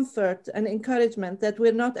comfort and encouragement that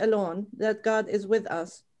we're not alone, that God is with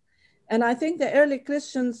us. And I think the early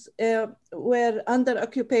Christians were under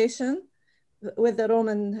occupation with the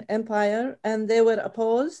Roman Empire, and they were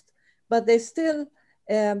opposed, but they still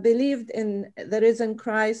believed in the risen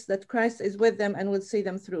Christ, that Christ is with them and will see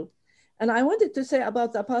them through. And I wanted to say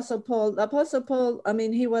about the Apostle Paul. The Apostle Paul, I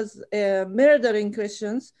mean, he was murdering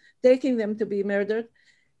Christians, taking them to be murdered,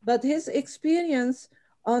 but his experience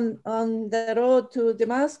on the road to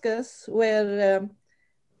Damascus, where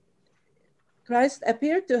Christ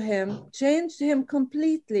appeared to him, changed him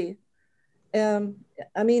completely.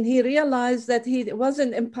 I mean, he realized that he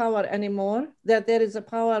wasn't in power anymore, that there is a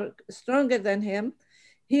power stronger than him.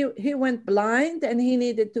 He went blind and he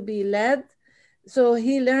needed to be led. So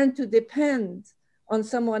he learned to depend on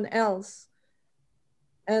someone else.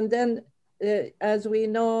 And then as we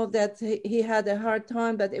know that he had a hard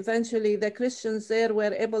time, but eventually the Christians there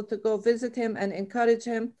were able to go visit him and encourage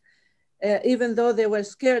him, even though they were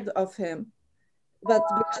scared of him. But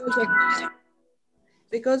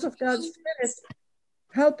because of God's Spirit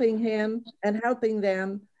helping him and helping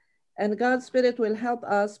them, and God's Spirit will help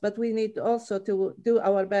us, but we need also to do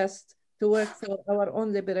our best to work for our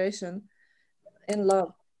own liberation in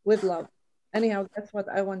love, with love. Anyhow, that's what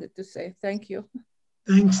I wanted to say. Thank you.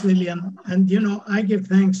 Thanks, Lillian. And I give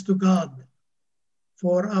thanks to God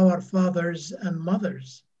for our fathers and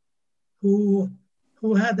mothers who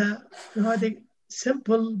had a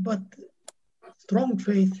simple but strong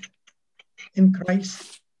faith in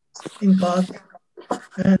Christ, in God.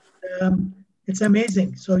 And it's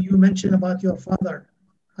amazing. So you mentioned about your father.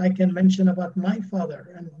 I can mention about my father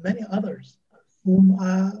and many others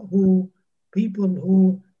people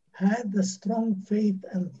who had the strong faith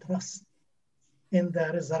and trust in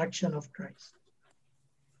the resurrection of Christ.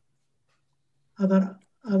 Other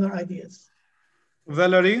ideas?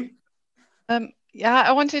 Valerie? Yeah,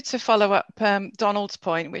 I wanted to follow up Donald's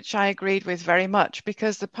point, which I agreed with very much,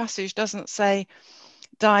 because the passage doesn't say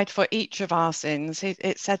died for each of our sins.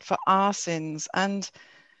 It said for our sins. And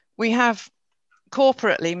we have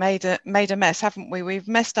corporately made a mess, haven't we? We've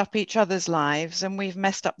messed up each other's lives and we've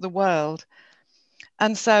messed up the world.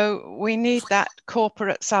 And so we need that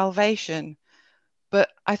corporate salvation. But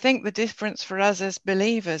I think the difference for us as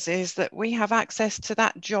believers is that we have access to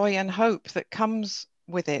that joy and hope that comes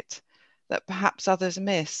with it, that perhaps others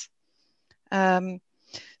miss.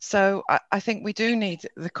 So I think we do need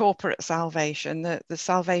the corporate salvation, the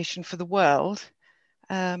salvation for the world.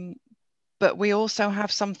 But we also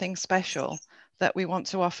have something special that we want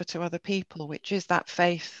to offer to other people, which is that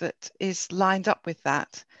faith that is lined up with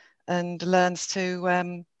that. and learns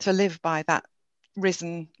to live by that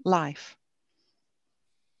risen life.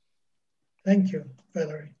 Thank you,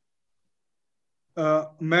 Valerie.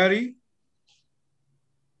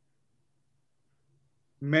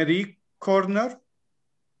 Mary Corner.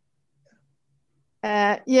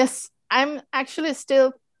 Yes, I'm actually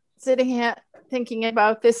still sitting here thinking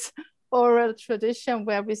about this oral tradition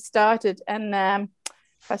where we started, and I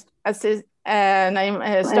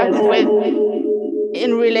started with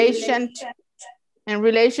in relation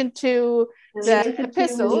to the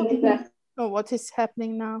epistle. Oh, what is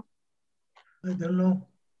happening now? I don't know.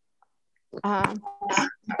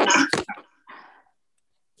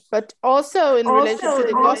 But also in relation to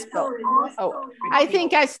the gospel. Oh, I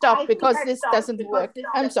think I stopped because this doesn't work.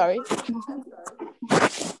 I'm sorry.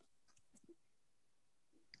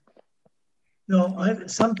 No,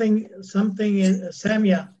 something in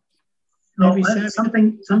Samia. Maybe Samia. Something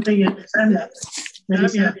in Samia.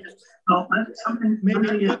 Samia. No, something. Maybe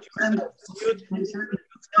mute Samia.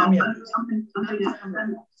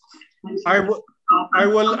 I will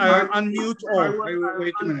unmute all.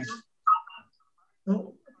 Wait a minute. No,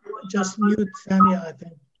 just mute Samia, I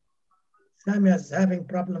think. Samia is having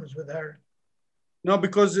problems with her. No,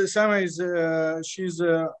 because Samia is she's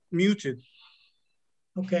muted.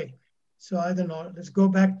 Okay, so I don't know. Let's go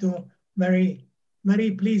back to Mary.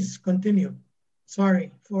 Mary, please continue.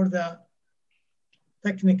 Sorry for the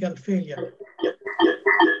technical failure.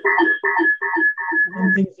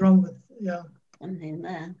 Something's wrong with, yeah. Something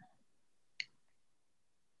there.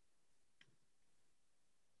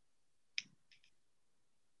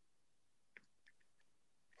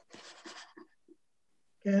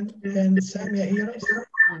 Can Samia hear us?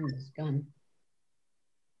 It's gone.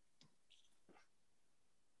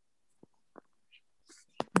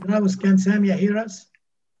 Rose, can Samia hear us?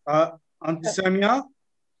 Auntie Samia?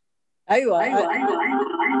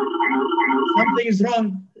 Something is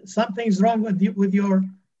wrong. Something's wrong with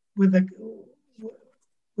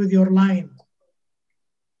your line.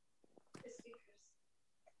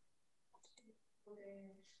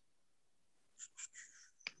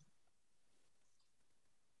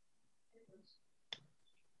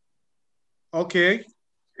 Okay.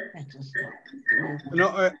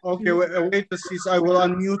 No, okay, wait a second. I will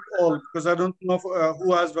unmute all because I don't know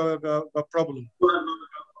who has the problem.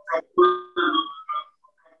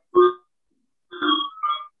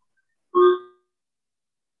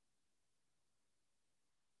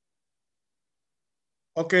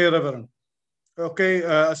 Okay, Reverend. Okay,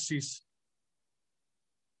 Assis.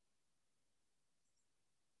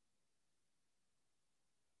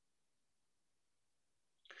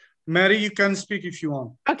 Mary, you can speak if you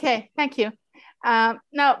want. Okay, thank you.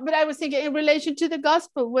 Now, but I was thinking in relation to the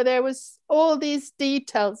gospel where there was all these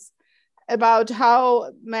details about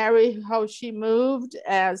how Mary, how she moved,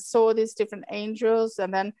 saw these different angels,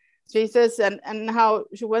 and then Jesus, and how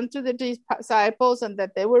she went to the disciples and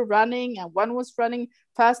that they were running, and one was running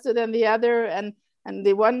faster than the other, and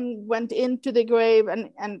the one went into the grave,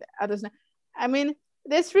 and others. I mean,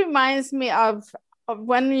 this reminds me of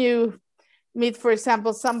when you meet, for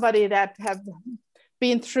example, somebody that have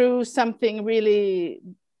been through something really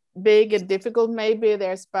big and difficult. Maybe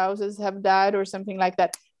their spouses have died or something like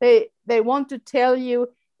that. They want to tell you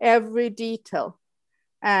every detail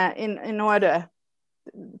in order.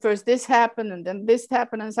 First this happened, and then this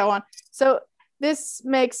happened, and so on. So this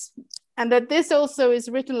makes, and that this also is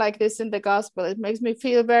written like this in the gospel, it makes me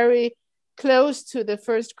feel very close to the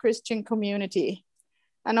first Christian community.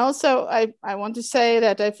 And also I want to say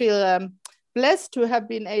that I feel blessed to have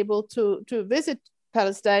been able to visit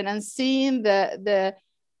Palestine and seeing the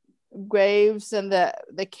graves and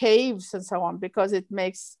the caves and so on, because it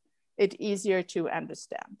makes it easier to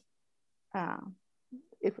understand.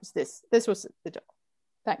 It was this was the job.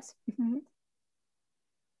 Thanks.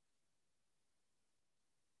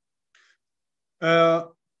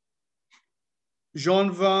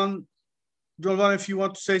 John Van, if you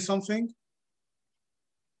want to say something.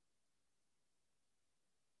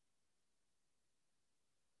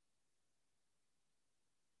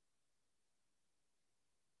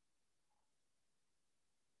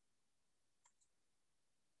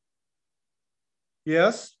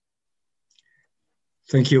 Yes.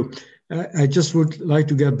 Thank you. I just would like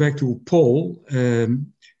to get back to Paul.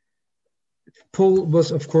 Paul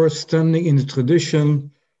was, of course, standing in the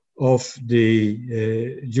tradition of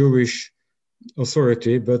the Jewish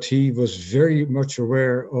authority, but he was very much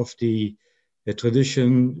aware of the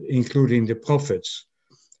tradition, including the prophets.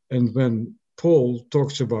 And when Paul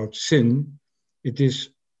talks about sin, it is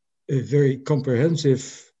a very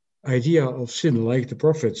comprehensive idea of sin, like the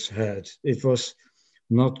prophets had. It was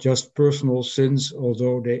not just personal sins,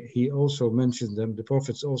 although he also mentioned them, the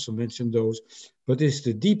prophets also mentioned those, but it's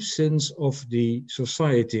the deep sins of the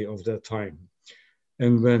society of that time.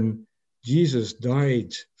 And when Jesus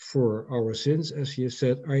died for our sins, as he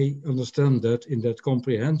said, I understand that in that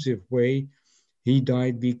comprehensive way. He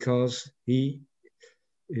died because he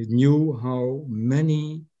knew how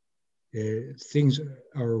many things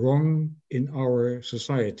are wrong in our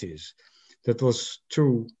societies. That was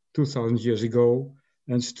true 2,000 years ago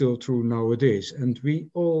and still true nowadays. And we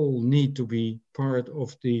all need to be part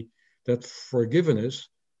of that forgiveness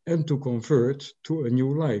and to convert to a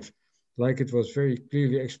new life, like it was very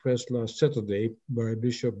clearly expressed last Saturday by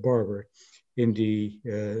Bishop Barber in the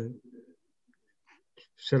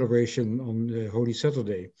celebration on Holy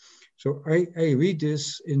Saturday. So I read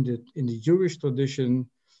this in the Jewish tradition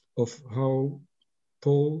of how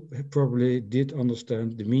Paul probably did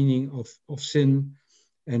understand the meaning of sin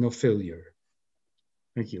and of failure.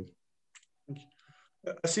 Thank you.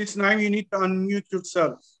 Sis Naim, you need to unmute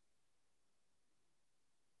yourself.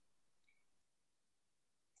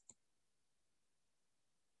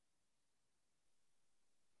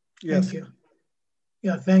 Yes. Thank you.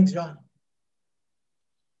 Yeah, thanks, John.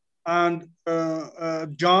 And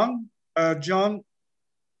John Klinisker.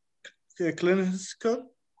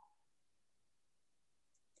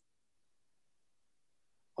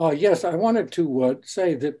 Yes, I wanted to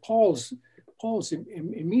say that Paul's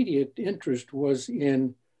immediate interest was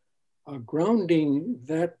in grounding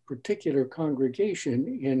that particular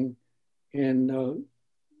congregation in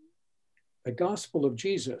the gospel of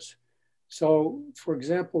Jesus. So, for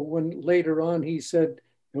example, when later on he said,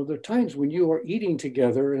 there are times when you are eating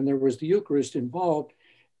together and there was the Eucharist involved,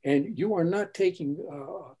 and you are not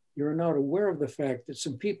you're not aware of the fact that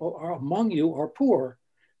some people among you are poor.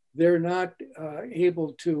 They're not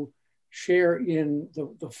able to share in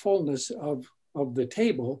the fullness of the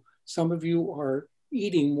table. Some of you are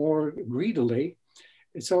eating more greedily.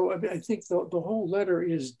 And so I think the whole letter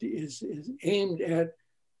is aimed at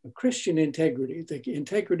Christian integrity, the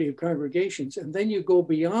integrity of congregations. And then you go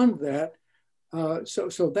beyond that.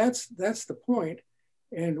 So that's the point.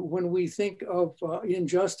 And when we think of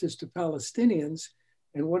injustice to Palestinians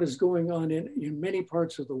and what is going on in many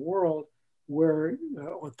parts of the world, where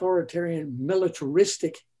authoritarian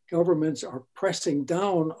militaristic governments are pressing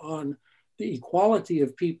down on the equality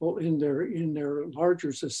of people in their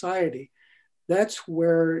larger society, that's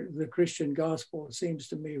where the Christian gospel, it seems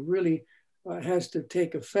to me, really has to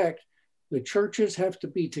take effect. The churches have to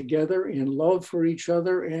be together in love for each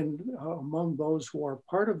other, and among those who are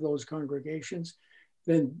part of those congregations,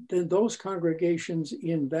 then those congregations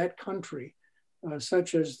in that country,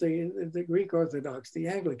 such as the Greek Orthodox, the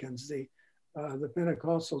Anglicans, the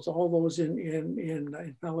Pentecostals, all those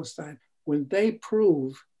in Palestine, when they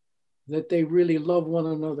prove that they really love one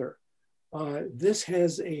another, this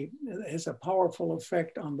has a powerful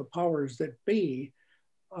effect on the powers that be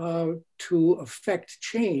to affect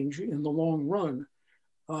change in the long run.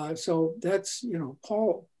 So that's,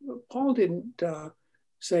 Paul didn't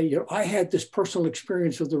say, I had this personal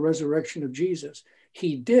experience of the resurrection of Jesus.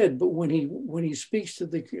 He did, but when he speaks to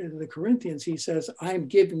the Corinthians, he says, I'm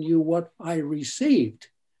giving you what I received,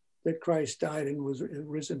 that Christ died and was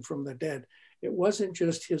risen from the dead. It wasn't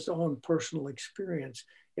just his own personal experience.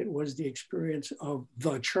 It was the experience of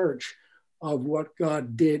the church, of what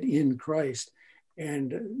God did in Christ.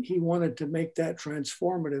 And he wanted to make that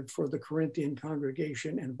transformative for the Corinthian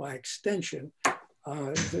congregation and by extension,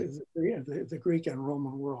 the Greek and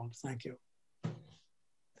Roman world. Thank you.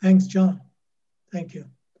 Thanks, John. Thank you.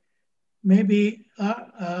 Maybe,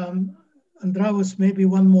 Andraus, maybe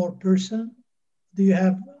one more person. Do you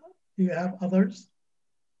have others?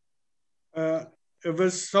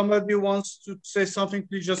 If somebody wants to say something,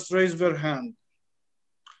 please just raise their hand.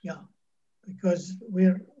 Yeah, because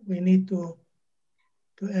we need to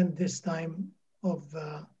end this time of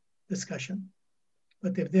discussion.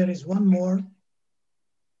 But if there is one more,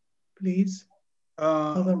 please.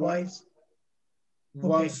 Otherwise,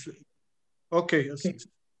 okay.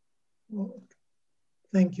 Well,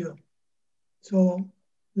 thank you. So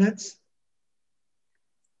let's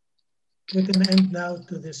put an end now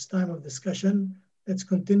to this time of discussion. Let's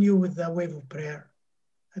continue with the wave of prayer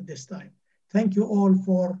at this time. Thank you all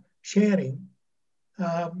for sharing.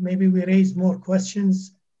 Maybe we raised more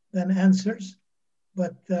questions than answers,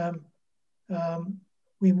 but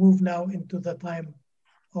we move now into the time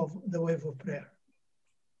of the wave of prayer.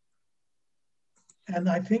 And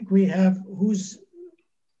I think we have,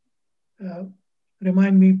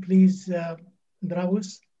 remind me please,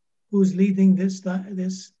 Andraus, who's leading this?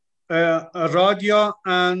 Radia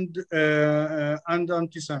and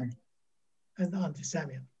Antisami. and Auntie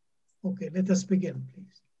Samia. Okay, let us begin,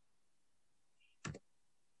 please.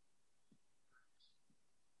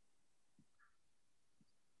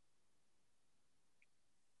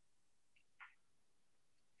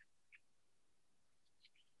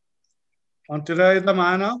 أنت رايدة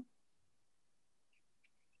معنا؟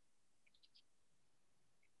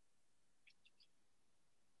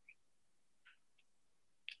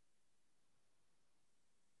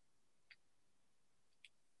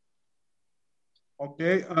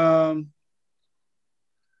 Okay.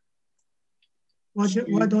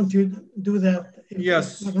 Why don't you do that?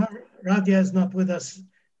 Yes. If Radia is not with us,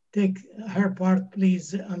 take her part,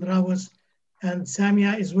 please, and Rawaz. And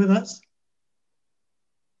Samia is with us.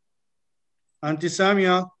 Auntie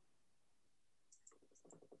Samia.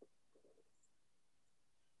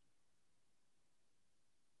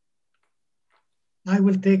 I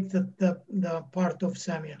will take the part of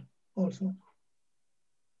Samia also.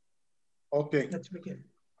 Okay. Let's begin.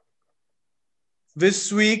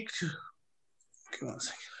 This week,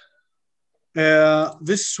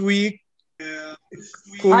 this week,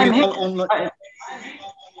 I'm here.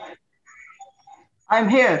 I'm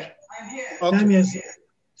here. Okay.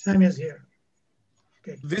 Samia's here.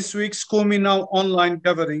 Okay. This week's Kumi Now online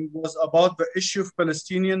gathering was about the issue of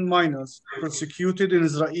Palestinian minors persecuted in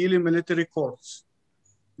Israeli military courts.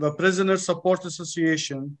 The Prisoner Support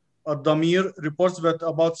Association, Ad-Damir, reports that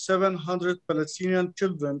about 700 Palestinian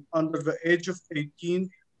children under the age of 18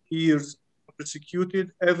 years are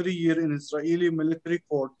persecuted every year in Israeli military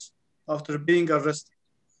courts after being arrested,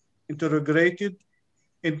 interrogated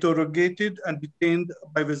and detained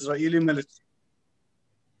by the Israeli military.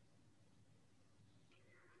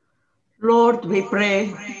 Lord, we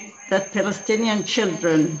pray that Palestinian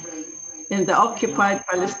children in the occupied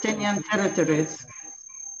Palestinian territories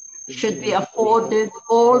should be afforded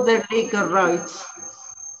all their legal rights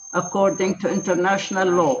according to international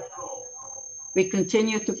law. We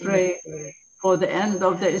continue to pray for the end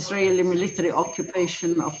of the Israeli military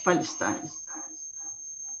occupation of Palestine.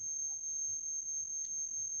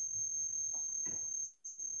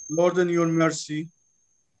 Lord, in your mercy,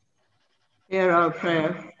 hear our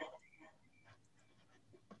prayer.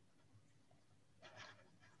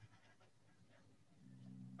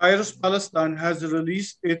 Kairos Palestine has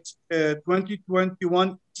released its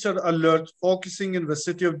 2021 Easter alert focusing in the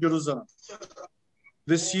city of Jerusalem.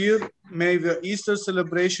 This year, may the Easter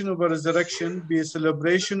celebration of the resurrection be a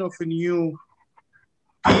celebration of a new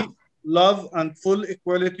peace, love, and full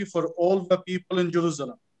equality for all the people in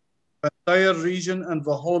Jerusalem, the entire region, and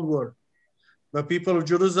the whole world. The people of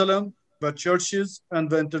Jerusalem, the churches, and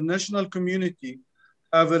the international community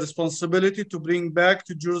have a responsibility to bring back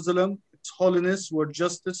to Jerusalem its holiness, where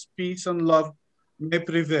justice, peace, and love may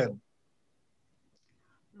prevail.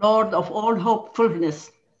 Lord of all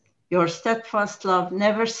hopefulness, your steadfast love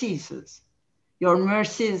never ceases. Your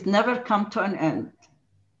mercies never come to an end.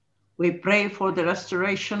 We pray for the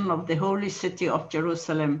restoration of the holy city of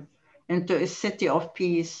Jerusalem into a city of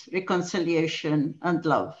peace, reconciliation, and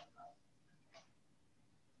love.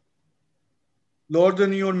 Lord,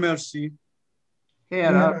 in your mercy,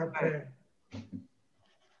 hear our prayer.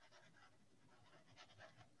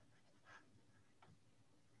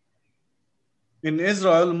 In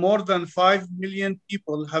Israel, more than 5 million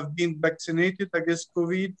people have been vaccinated against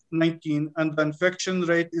COVID-19 and the infection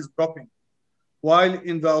rate is dropping. While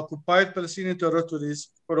in the occupied Palestinian territories,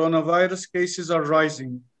 coronavirus cases are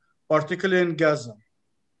rising, particularly in Gaza.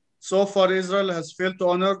 So far, Israel has failed to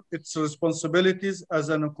honor its responsibilities as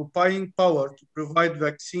an occupying power to provide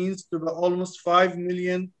vaccines to the almost 5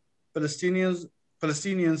 million Palestinians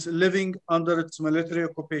living under its military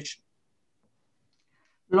occupation.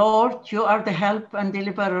 Lord, you are the help and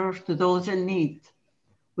deliverer to those in need.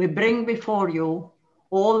 We bring before you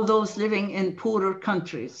all those living in poorer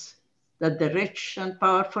countries, that the rich and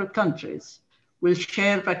powerful countries will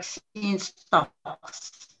share vaccine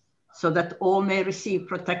stocks so that all may receive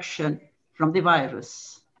protection from the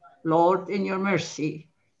virus. Lord, in your mercy,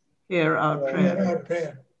 hear our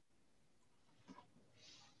prayer.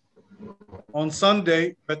 On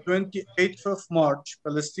Sunday, the 28th of March,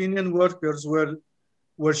 Palestinian workers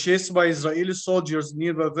were chased by Israeli soldiers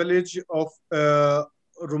near the village of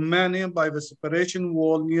Romania by the separation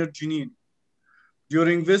wall near Jenin.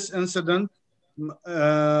 During this incident,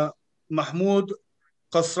 Mahmoud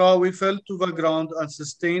Qasrawi fell to the ground and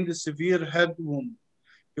sustained a severe head wound.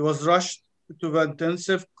 He was rushed to the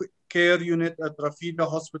intensive care unit at Rafida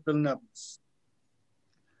Hospital, Nablus.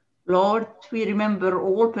 Lord, we remember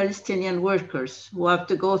all Palestinian workers who have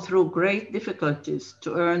to go through great difficulties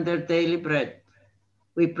to earn their daily bread.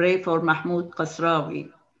 We pray for Mahmoud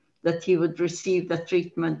Qasrawi, that he would receive the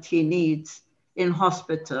treatment he needs in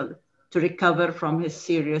hospital to recover from his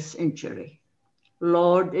serious injury.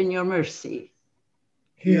 Lord, in your mercy,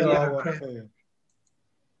 hear our our prayer. prayer.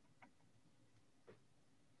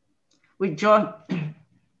 We join.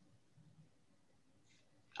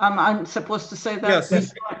 I'm supposed to say that?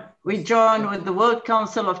 Yes. We join with the World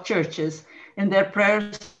Council of Churches in their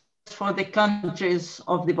prayers for the countries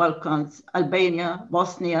of the Balkans, Albania,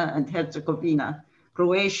 Bosnia and Herzegovina,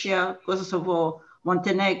 Croatia, Kosovo,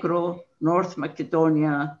 Montenegro, North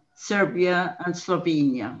Macedonia, Serbia, and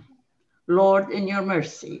Slovenia. Lord, in your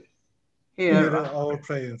mercy, hear our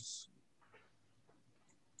prayers.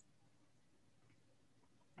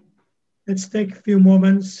 Let's take a few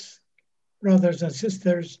moments, brothers and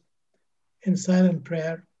sisters, in silent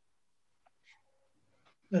prayer.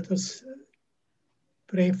 Let us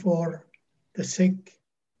pray for the sick,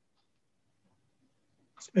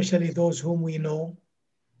 especially those whom we know,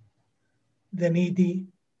 the needy,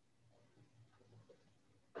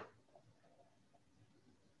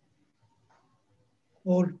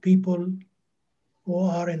 all people who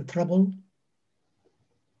are in trouble.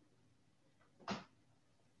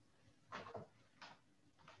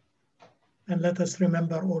 And let us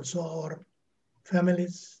remember also our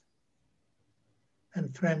families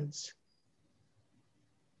and friends.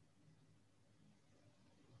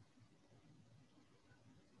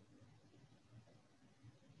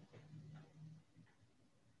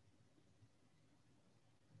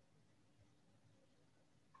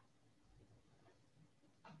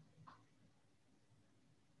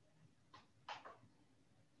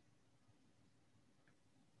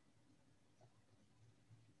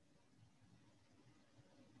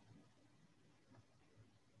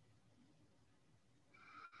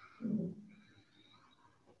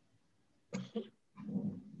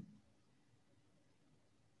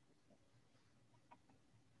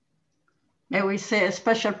 May we say a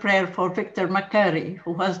special prayer for Victor Macari,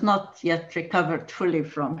 who has not yet recovered fully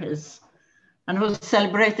from his, and who's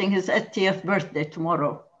celebrating his 80th birthday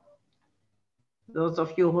tomorrow. Those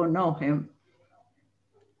of you who know him.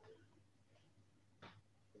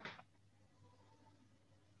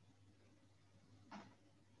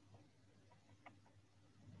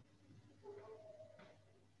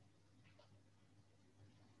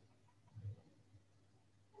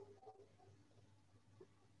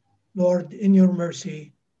 Lord, in your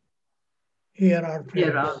mercy, hear our prayers.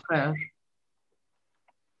 Hear our prayer.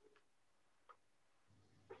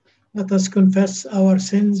 Let us confess our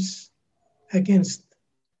sins against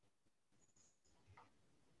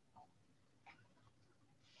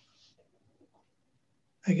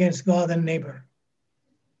God and neighbor.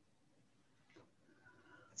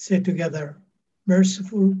 Say together,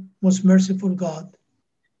 merciful, most merciful God,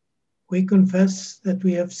 we confess that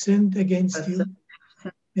we have sinned against you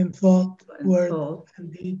in thought, word,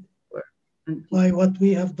 and deed, by what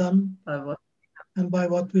we have done and by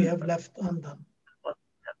what we have left undone.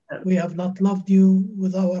 We have not loved you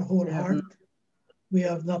with our whole heart. We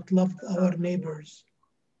have not loved our neighbors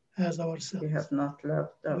as ourselves. We have not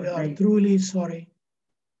loved our We are neighbor. truly sorry,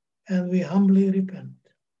 and we humbly repent.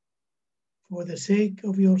 For the sake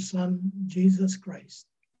of your Son, Jesus Christ,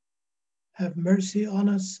 have mercy on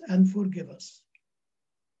us and forgive us,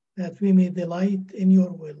 that we may delight in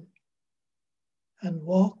your will and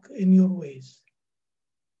walk in your ways,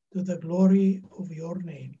 to the glory of your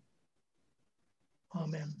name.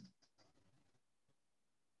 Amen.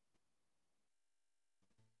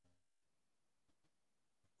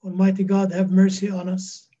 Almighty God, have mercy on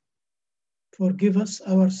us. Forgive us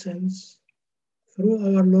our sins.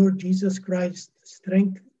 Through our Lord Jesus Christ,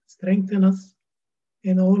 strengthen us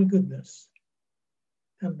in all goodness,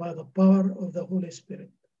 and by the power of the Holy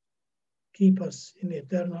Spirit, keep us in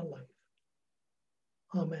eternal life.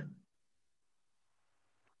 Amen.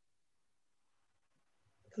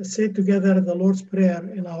 Let's say together the Lord's Prayer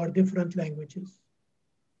in our different languages.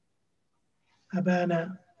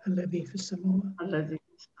 أبانا الذي في السماوات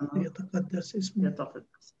ليتقدس اسمك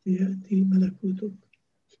ليأتي ملكوتك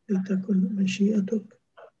لتكن مشيئتك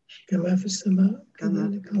كما في السماء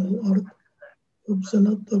كذلك على الأرض. خبزنا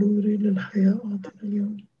الضروري للحياة أعطنا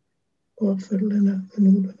اليوم واغفر لنا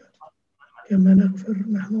ذنوبنا كما نغفر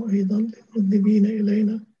نحن أيضا للمذنبين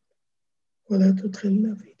إلينا ولا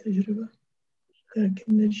تدخلنا في تجربة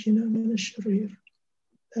لكن نجنا من الشرير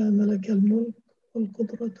لأن لك الملك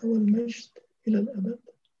والقدرة والمجد إلى الأبد.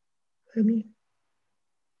 آمين.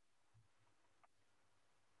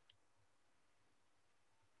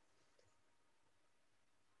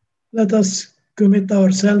 Let us commit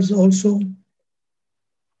ourselves also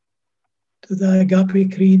to the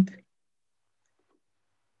Agape Creed.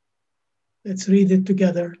 Let's read it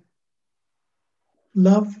together.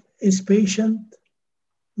 Love is patient.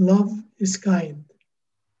 Love is kind.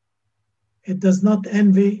 It does not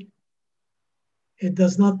envy. It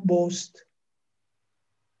does not boast.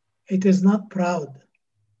 It is not proud.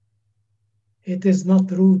 It is not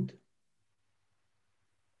rude.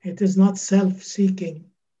 It is not self-seeking.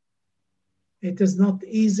 It is not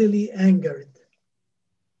easily angered.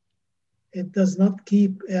 It does not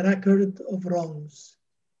keep a record of wrongs.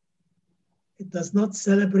 It does not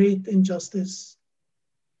celebrate injustice,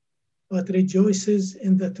 but rejoices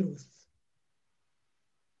in the truth.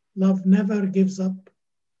 Love never gives up,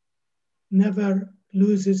 never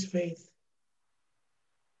loses faith,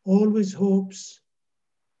 always hopes,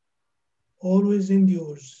 always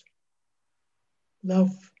endures.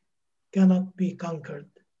 Love cannot be conquered.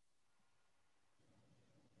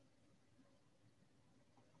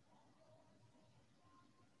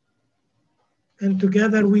 And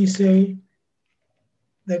together we say,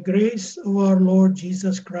 the grace of our Lord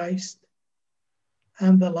Jesus Christ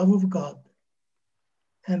and the love of God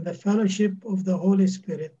and the fellowship of the Holy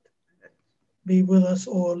Spirit be with us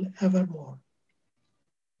all evermore.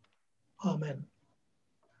 Amen.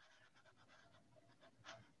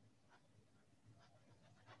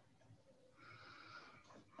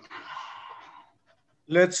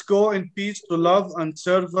 Let's go in peace to love and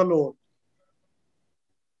serve the Lord.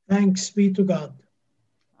 Thanks be to God.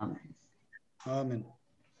 Amen. Amen.